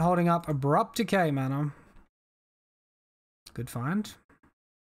 opponent holding up Abrupt Decay mana. Good find.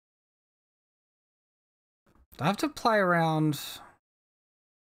 I have to play around.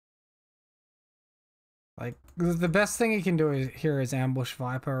 Like, the best thing he can do here is Ambush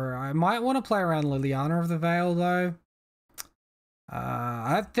Viper. I might want to play around Liliana of the Veil though.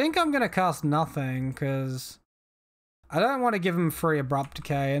 I think I'm going to cast nothing because I don't want to give him free Abrupt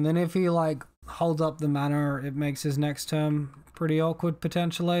Decay, and then if he like holds up the mana, it makes his next turn pretty awkward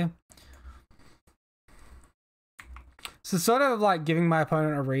potentially. So sort of like giving my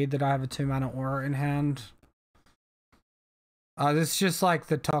opponent a read that I have a 2 mana aura in hand. This is just like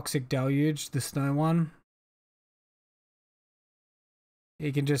the Toxic Deluge, the snow one.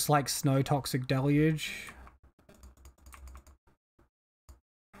 You can just like snow Toxic Deluge.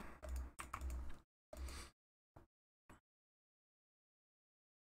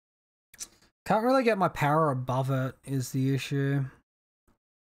 Can't really get my power above it is the issue.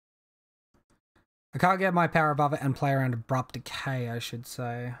 I can't get my power above it and play around Abrupt Decay, I should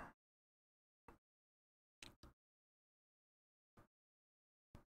say.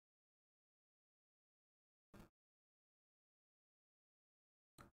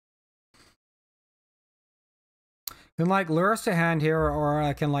 I can like Lure Us to Hand here, or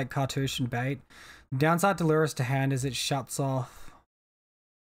I can like Cartouche and Bait. Downside to Lure Us to Hand is it shuts off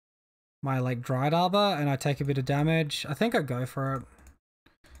my like Dryad Arbor and I take a bit of damage. I think I go for it.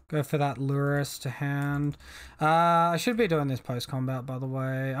 Go for that Lure Us to Hand. I should be doing this post combat, by the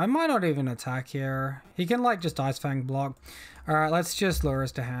way. I might not even attack here. He can like just Ice Fang block. Alright, let's just Lure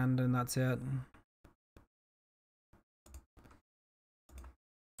Us to Hand and that's it.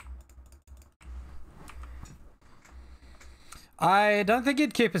 I don't think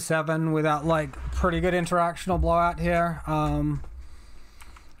he'd keep a 7 without like pretty good interactional blowout here.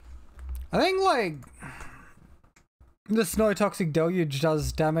 I think like the Snow Toxic Deluge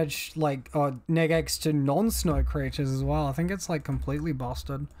does damage like or negates to non-snow creatures as well. I think it's like completely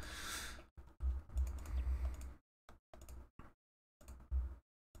busted.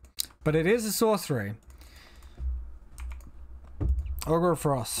 But it is a sorcery. Ogre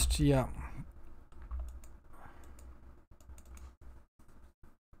Frost, yeah.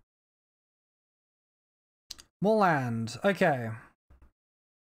 More land. Okay.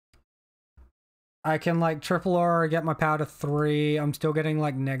 I can like triple aura, get my power to 3. I'm still getting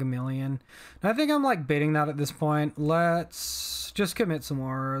like Negamillion. I think I'm like beating that at this point. Let's just commit some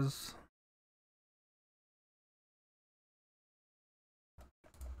auras.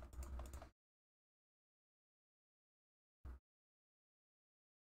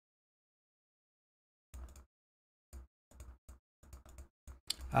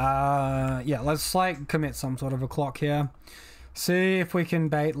 Yeah, let's like commit some sort of a clock here. See if we can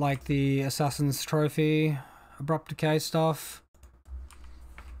bait like the Assassin's Trophy, Abrupt Decay stuff.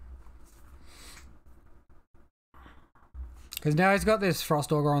 Because now he's got this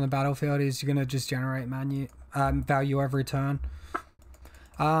Frost Augur on the battlefield, he's going to just generate value every turn.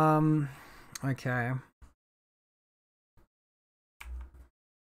 Okay.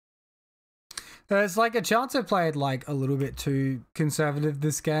 There's like a chance I played like a little bit too conservative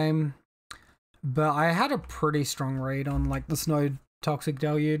this game. But I had a pretty strong read on like the Snow Toxic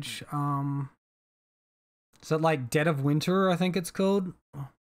Deluge. Is it like Dead of Winter, I think it's called?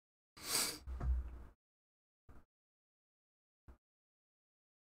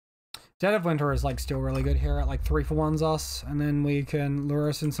 Dead of Winter is like still really good here at like 3-for-1s us, and then we can lure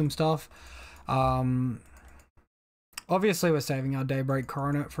us in some stuff. Obviously we're saving our Daybreak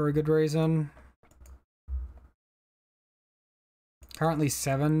Coronet for a good reason. Currently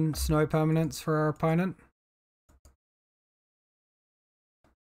 7 snow permanents for our opponent.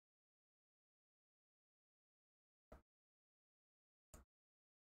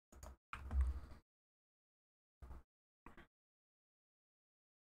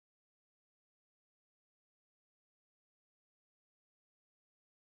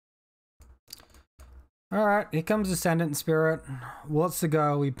 Alright, here comes Ascendant Spirit. What's the go?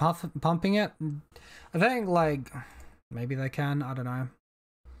 Are we pumping it? I think, like, maybe they can. I don't know.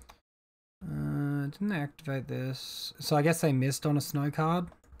 Didn't they activate this? So I guess they missed on a snow card.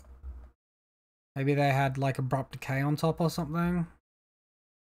 Maybe they had, like, Abrupt Decay on top or something.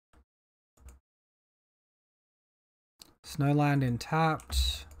 Snowland in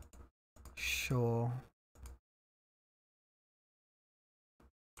tapped. Sure.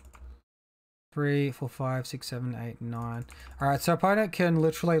 3, 4, 5, 6, 7, 8, 9. Alright, so opponent can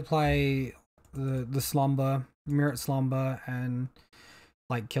literally play the Slumber, Mirrored Slumber, and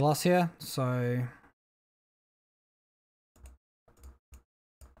like kill us here. So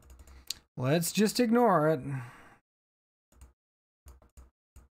let's just ignore it.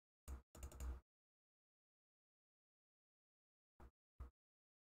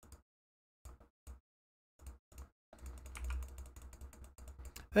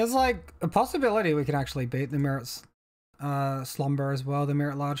 There's like a possibility we can actually beat the Mirrored Slumber as well, the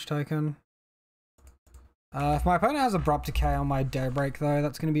Mirrored Large token. If my opponent has Abrupt Decay on my Daybreak though,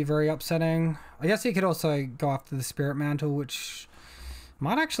 that's going to be very upsetting. I guess he could also go after the Spirit Mantle, which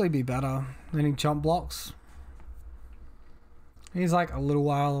might actually be better than he jump blocks. He's like a little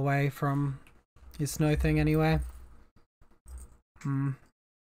while away from his snow thing anyway.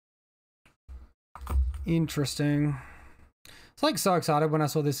 Interesting. It's like so excited when I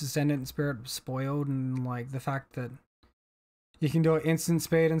saw this Ascendant Spirit spoiled, and like the fact that you can do it instant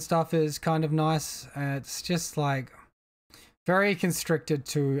speed and stuff is kind of nice. It's just like very constricted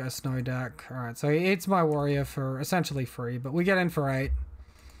to a snow deck. Alright, so he eats my warrior for essentially free, but we get in for 8.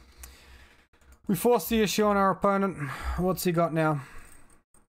 We force the issue on our opponent. What's he got now?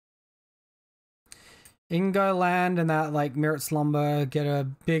 He can go land and that like Mirrored Slumber, get a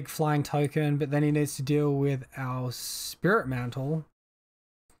big flying token, but then he needs to deal with our Spirit Mantle.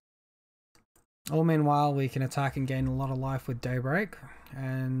 All meanwhile, we can attack and gain a lot of life with Daybreak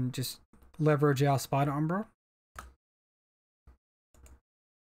and just leverage our Spider Umbra.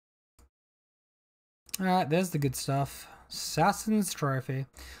 Alright, there's the good stuff. Assassin's Trophy.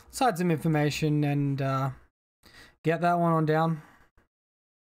 Let's hide some information and get that one on down.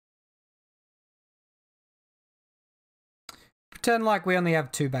 Pretend like we only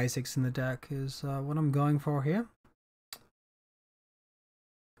have 2 basics in the deck is what I'm going for here.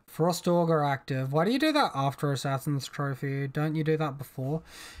 Frost Augur active. Why do you do that after Assassin's Trophy? Don't you do that before?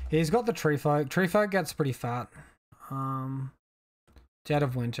 He's got the Tree Folk. Tree Folk gets pretty fat. Dead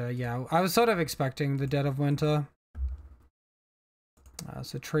of Winter, yeah. I was sort of expecting the Dead of Winter.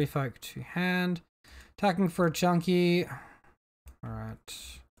 So Tree Folk to hand. Attacking for a chunky.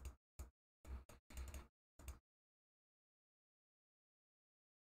 Alright.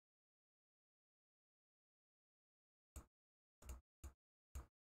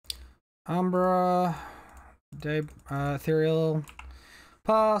 Umbra, Ethereal,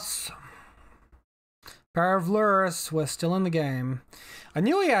 pass. Power of Lurus, we're still in the game. I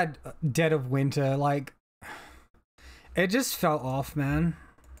knew we had Dead of Winter, like, it just fell off, man.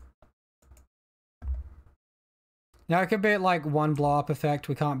 Now it could beat like 1 blow up effect,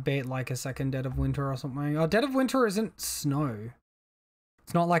 we can't beat like a second Dead of Winter or something. Oh, Dead of Winter isn't snow.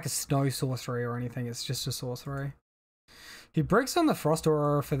 It's not like a snow sorcery or anything, it's just a sorcery. He breaks on the Frost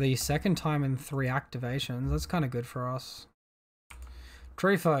Aura for the 2nd time in 3 activations. That's kind of good for us.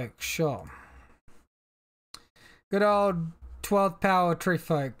 Tree Folk, sure. Good old 12th power tree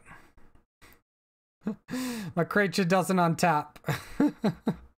folk. My creature doesn't untap.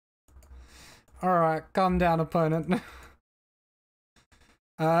 Alright, calm down, opponent.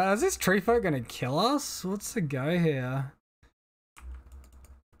 Is this tree folk gonna kill us? What's the go here?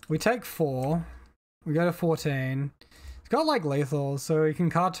 We take 4. We go to 14. It's got like lethal, so we can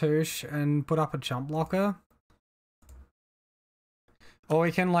cartouche and put up a jump blocker. Or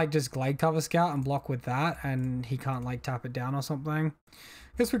we can like just Glade Cover Scout and block with that, and he can't like tap it down or something.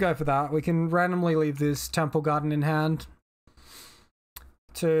 Guess we go for that. We can randomly leave this Temple Garden in hand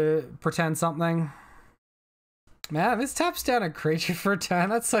to pretend something. Man, this taps down a creature for a turn.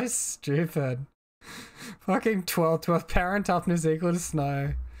 That's so stupid. Fucking 12th power toughness equal to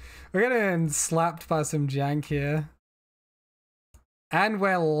snow. We're getting slapped by some jank here. And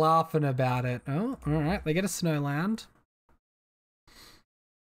we're laughing about it. Oh, alright. They get a snow land.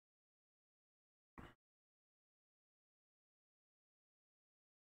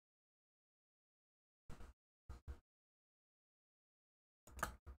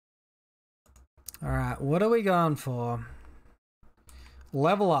 Alright, what are we going for?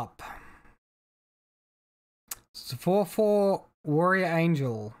 Level up. It's a 4/4 Warrior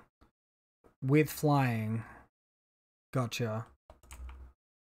Angel with flying. Gotcha.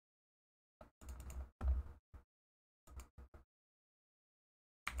 I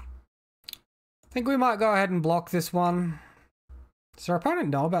think we might go ahead and block this one. Does our opponent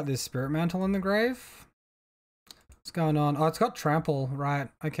know about this Spirit Mantle in the grave? What's going on? Oh, it's got trample, right.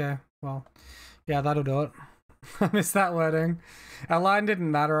 Okay, well, yeah, that'll do it. I missed that wording. Our line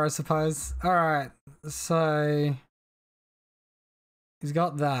didn't matter, I suppose. Alright, so he's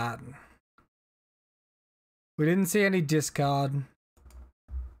got that. We didn't see any discard.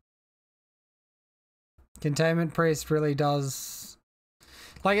 Containment Priest really does...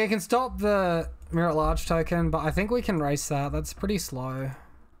 Like, it can stop the Mirror at Large token, but I think we can race that. That's pretty slow.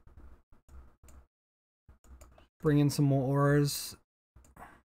 Bring in some more auras.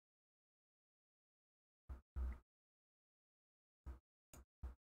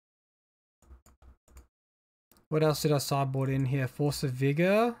 What else did I sideboard in here? Force of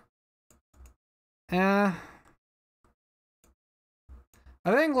Vigor. I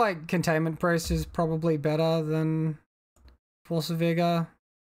think like Containment Priest is probably better than Force of Vigor.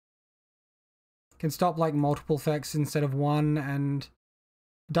 Can stop like multiple effects instead of one, and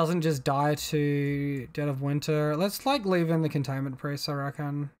doesn't just die to Dead of Winter. Let's like leave in the Containment Priest, I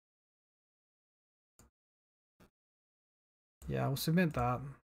reckon. Yeah, we'll submit that.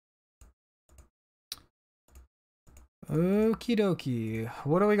 Okie dokie.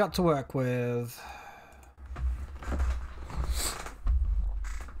 What do we got to work with?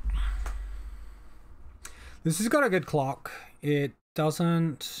 This has got a good clock. It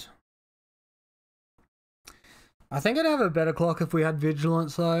doesn't... I think I'd have a better clock if we had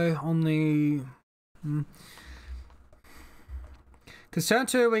Vigilance though on the... Because turn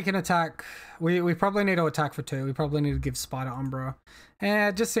 2 we can attack... We probably need to attack for 2. We probably need to give Spider Umbra.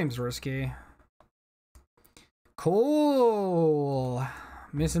 It just seems risky. Cool.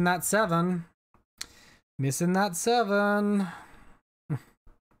 Missing that 7. Missing that 7.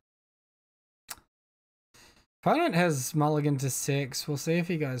 Opponent has mulligan to 6. We'll see if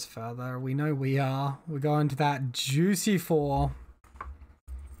he goes further. We know we are. We're going to that juicy 4.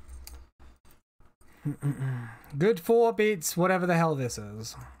 Good 4 beats whatever the hell this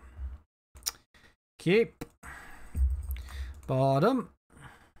is. Keep. Bottom.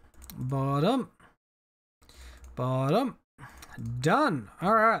 Bottom. Bottom. Done.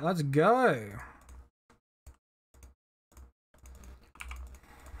 Alright, let's go.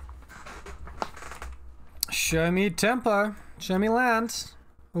 Show me tempo. Show me land.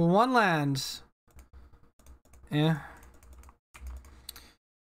 1 land. Yeah.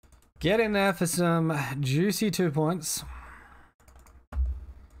 Get in there for some juicy 2 points.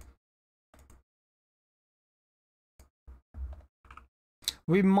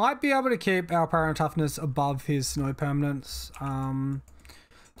 We might be able to keep our Power and Toughness above his Snow Permanents.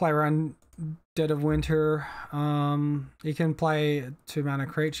 Play around Dead of Winter. You can play 2-mana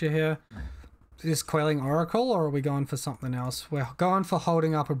creature here. Is Coiling Oracle, or are we going for something else? We're going for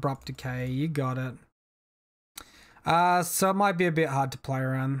Holding Up Abrupt Decay. You got it. So it might be a bit hard to play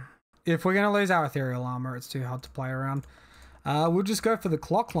around. If we're going to lose our Ethereal Armor, it's too hard to play around. We'll just go for the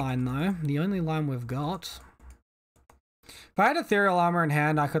clock line, though. The only line we've got. If I had Ethereal Armor in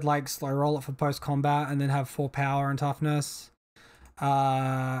hand, I could like slow roll it for post-combat and then have 4 power and toughness.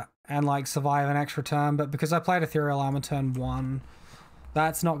 And like survive an extra turn. But because I played Ethereal Armor turn 1,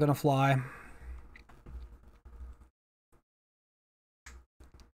 that's not going to fly.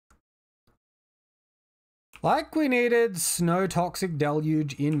 Like we needed snow toxic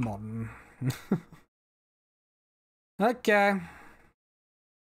deluge in modern. Okay.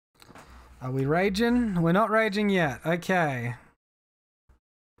 Are we raging? We're not raging yet. Okay.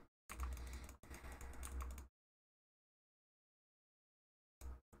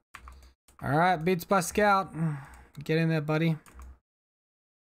 Alright, beats by scout. Get in there, buddy.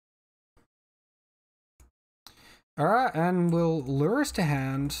 Alright, and we'll lure us to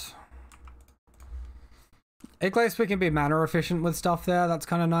hand. At least we can be mana efficient with stuff there. That's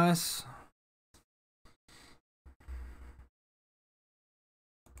kind of nice.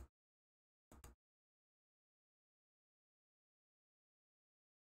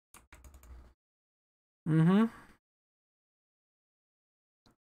 Mm-hmm.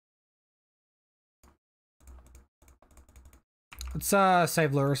 Let's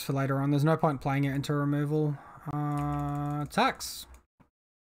save lures for later on. There's no point playing it into removal. Attacks.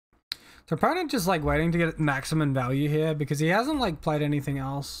 So opponent just like waiting to get maximum value here because he hasn't like played anything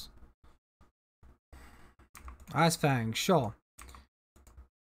else. Ice Fang, sure.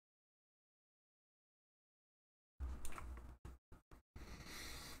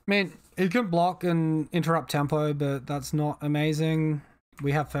 I mean, he can block and interrupt tempo, but that's not amazing.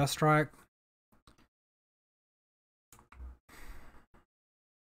 We have first strike.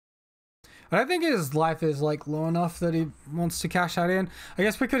 I don't think his life is like low enough that he wants to cash that in. I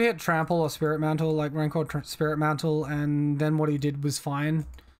guess we could hit Trample or Spirit Mantle, like Rancor Spirit Mantle, and then what he did was fine.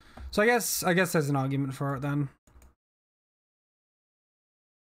 So I guess there's an argument for it then.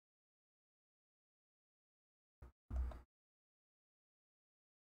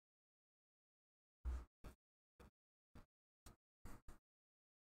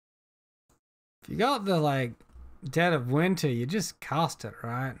 If you got the like Dead of Winter, you just cast it,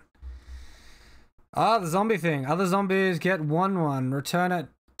 right? Ah, the zombie thing. Other zombies get 1/1. Return it.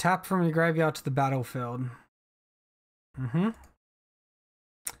 Tap from your graveyard to the battlefield. Mm-hmm.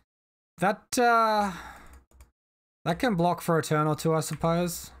 That can block for a turn or two, I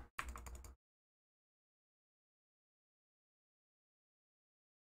suppose.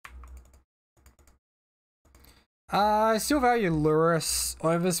 I still value Lurrus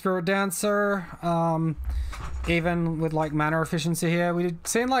over Spirit Dancer, even with like mana efficiency here. We've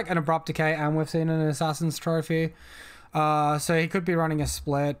seen like an Abrupt Decay and we've seen an Assassin's Trophy. So he could be running a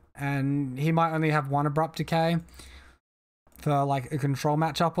split and he might only have one Abrupt Decay for like a control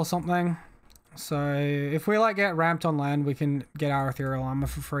matchup or something. So if we like get ramped on land, we can get our Ethereal Armor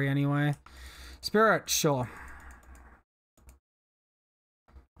for free anyway. Spirit, sure.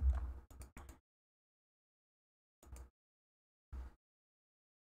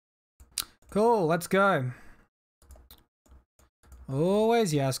 Cool, let's go.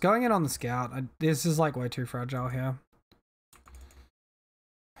 Always yes. Going in on the scout. This is like way too fragile here.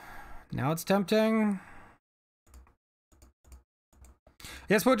 Now it's tempting. I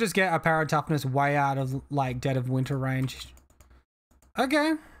guess we'll just get a Power Toughness way out of like Dead of Winter range.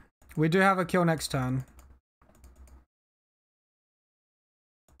 Okay. We do have a kill next turn.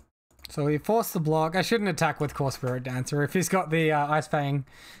 So we force the block. I shouldn't attack with Core Spirit Dancer. If he's got the Ice Fang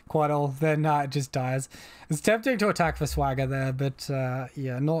Quaddle, then it just dies. It's tempting to attack for Swagger there, but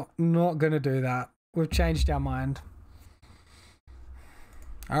yeah, not gonna do that. We've changed our mind.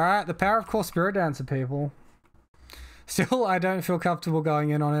 Alright, the power of Core Spirit Dancer, people. Still, I don't feel comfortable going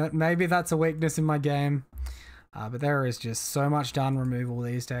in on it. Maybe that's a weakness in my game. But there is just so much done removal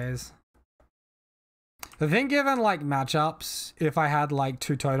these days. The thing, given like matchups, if I had like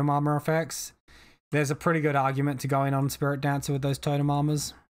 2 totem armor effects, there's a pretty good argument to go in on Spirit Dancer with those totem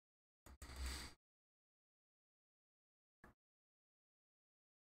armors.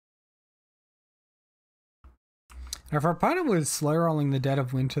 Now, if our opponent was slow rolling the Dead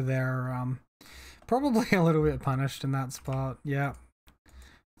of Winter there, probably a little bit punished in that spot. Yeah.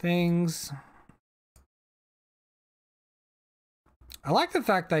 Things. I like the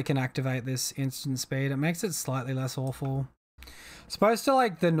fact they can activate this instant speed. It makes it slightly less awful. Supposed to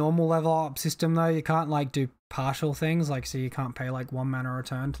like the normal level up system though, you can't like do partial things, like so you can't pay like 1 mana a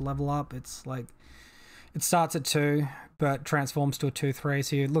turn to level up. It's like it starts at 2 but transforms to a 2/3,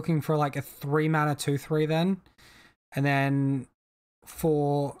 so you're looking for like a 3 mana 2/3 then, and then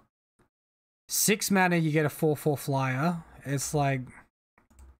for 6 mana you get a 4/4 flyer. It's like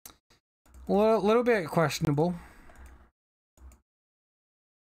a little bit questionable.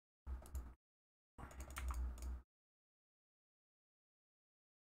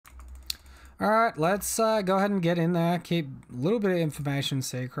 Alright, let's go ahead and get in there. Keep a little bit of information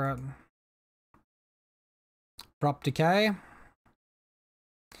secret. Abrupt Decay.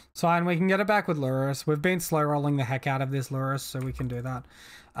 It's fine, we can get it back with Lurrus. We've been slow rolling the heck out of this Lurrus, so we can do that.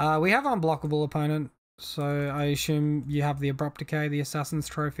 We have an unblockable opponent, So I assume you have the Abrupt Decay, the Assassin's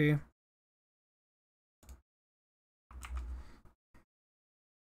Trophy.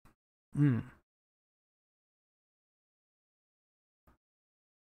 No.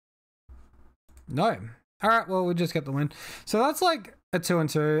 Alright, well, we'll just get the win. So that's like a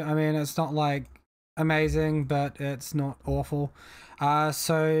 2-2. I mean, it's not like amazing, but it's not awful.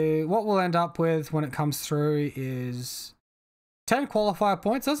 So what we'll end up with when it comes through is 10 qualifier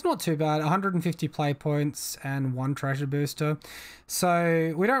points. That's not too bad. 150 play points and 1 treasure booster.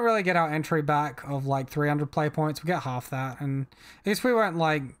 So we don't really get our entry back of like 300 play points. We get half that, and I guess we weren't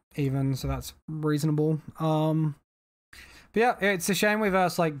like even, so that's reasonable. But yeah, it's a shame we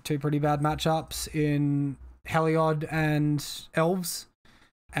versed like 2 pretty bad matchups in Heliod and Elves.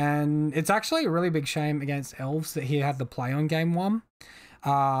 And it's actually a really big shame against Elves that he had the play on game 1.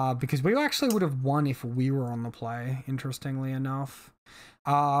 Because we actually would have won if we were on the play, interestingly enough.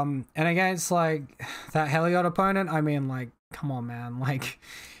 And against like that Heliod opponent, I mean, like, come on, man. Like,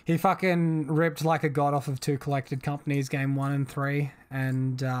 he fucking ripped like a god off of 2 collected companies game 1 and 3.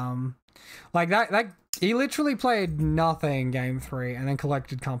 And like that he literally played nothing game 3 and then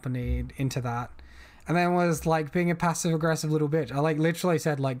collected company into that. And then was like being a passive aggressive little bitch. I like literally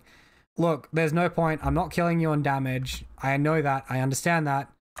said like, look, there's no point. I'm not killing you on damage. I know that. I understand that.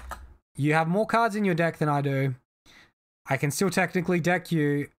 You have more cards in your deck than I do. I can still technically deck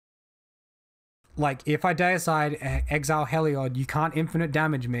you. Like, if I deicide exile Heliod, you can't infinite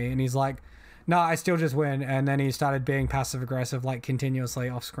damage me. And he's like, no, I still just win. And then he started being passive aggressive, like continuously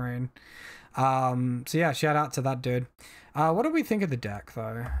off screen. So yeah, shout out to that dude. What do we think of the deck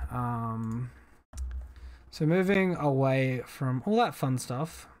though? So moving away from all that fun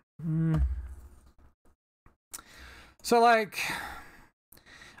stuff. So like,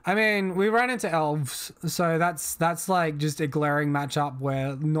 I mean, we ran into Elves, so that's like just a glaring matchup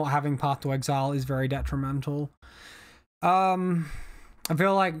where not having Path to Exile is very detrimental. I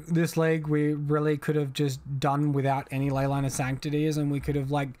feel like this league we really could have just done without any Leyline of Sanctities, and we could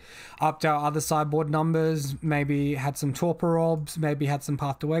have like upped our other sideboard numbers, maybe had some Torpor Orbs, maybe had some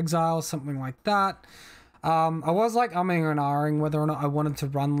Path to Exile, something like that. I was like umming and ahhing whether or not I wanted to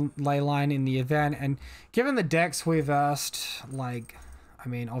run Leyline in the event, and given the decks we versed, like, I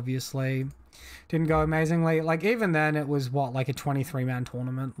mean, obviously didn't go amazingly. Like, even then it was what, like a 23-man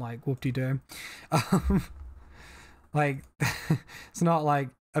tournament, like whoop-de-doo. Like, it's not like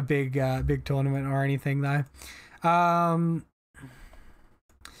a big tournament or anything though.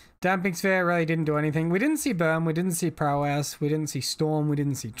 Damping Sphere really didn't do anything. We didn't see Burn, we didn't see Prowess, we didn't see Storm, we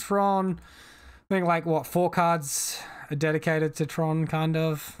didn't see Tron. I think like what, 4 cards are dedicated to Tron, kind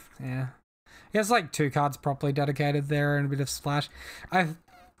of. Yeah, I guess like 2 cards properly dedicated there and a bit of splash.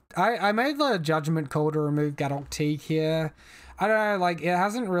 I made the judgment call to remove Gadok Teak here. I don't know, like it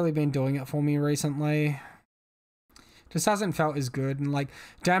hasn't really been doing it for me recently. Just hasn't felt as good, and like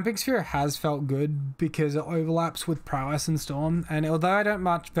Damping Sphere has felt good because it overlaps with Prowess and Storm, and although I don't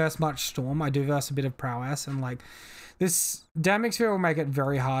verse much Storm, I do verse a bit of Prowess, and like this Damping Sphere will make it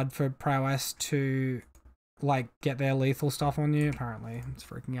very hard for Prowess to like get their lethal stuff on you. Apparently it's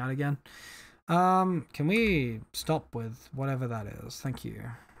freaking out again. Can we stop with whatever that is? Thank you.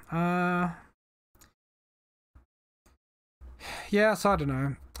 Yeah, so I don't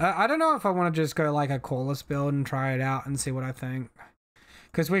know. I don't know if I want to just go like a Callous build and try it out and see what I think.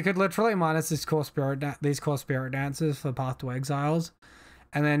 Because we could literally minus these core spirit dancers for Path to Exiles.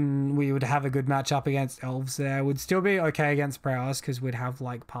 And then we would have a good matchup against Elves there. Would still be okay against Prowess because we'd have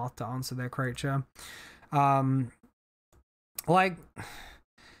like Path to answer their creature. Like,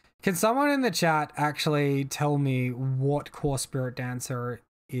 can someone in the chat actually tell me what core spirit dancer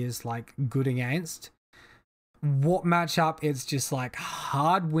is like good against? What matchup it's just like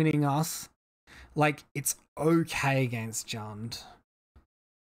hard winning us? Like, it's okay against Jund.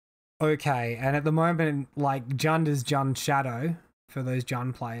 Okay, and at the moment, like, Jund is Jund Shadow for those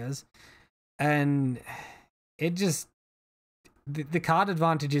Jund players. And it just, the card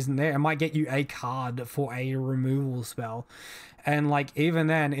advantage isn't there. It might get you a card for a removal spell. And like, even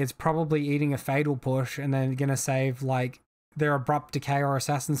then, it's probably eating a Fatal Push and then gonna save like their Abrupt Decay or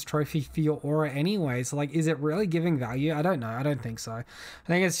Assassin's Trophy for your aura anyway. So like, is it really giving value? I don't know. I don't think so. I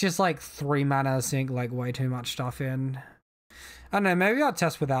think it's just like 3 mana sink like way too much stuff in. I don't know. Maybe I'll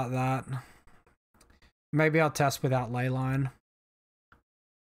test without that. Maybe I'll test without Leyline.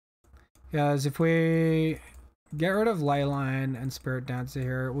 Because if we get rid of Leyline and Spirit Dancer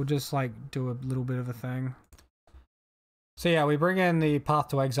here, we'll just like do a little bit of a thing. So yeah, we bring in the Path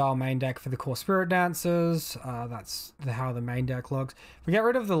to Exile main deck for the core Spirit Dancers. That's how the main deck looks. We get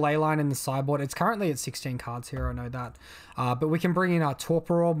rid of the Leyline in the sideboard. It's currently at 16 cards here, I know that. But we can bring in our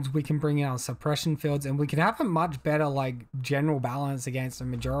Torpor Orbs, we can bring in our Suppression Fields, and we can have a much better like general balance against a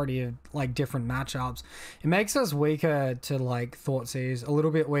majority of like different matchups. It makes us weaker to like Thoughtseize, a little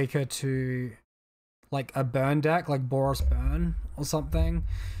bit weaker to like a burn deck, like Boros Burn or something.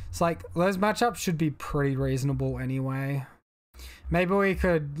 It's like those matchups should be pretty reasonable anyway. Maybe we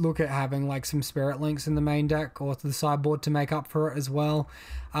could look at having like some Spirit Links in the main deck or to the sideboard to make up for it as well.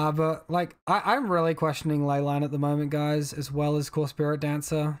 But like I'm really questioning Leyline at the moment, guys, as well as core Spirit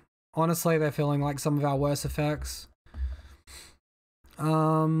Dancer. Honestly, they're feeling like some of our worst effects.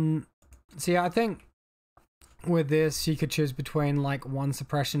 So yeah, I think with this you could choose between like 1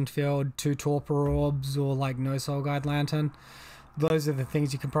 Suppression Field, 2 Torpor Orbs, or like no Soul Guide Lantern. Those are the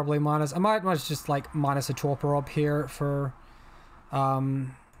things you can probably minus. I might just like minus a Torpor Orb here for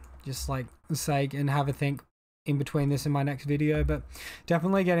just like sake, and have a think in between this and my next video. But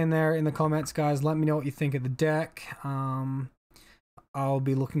definitely get in there in the comments, guys. Let me know what you think of the deck. I'll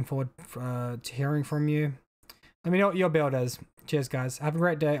be looking forward to hearing from you. Let me know what your build is. Cheers, guys. Have a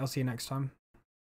great day. I'll see you next time.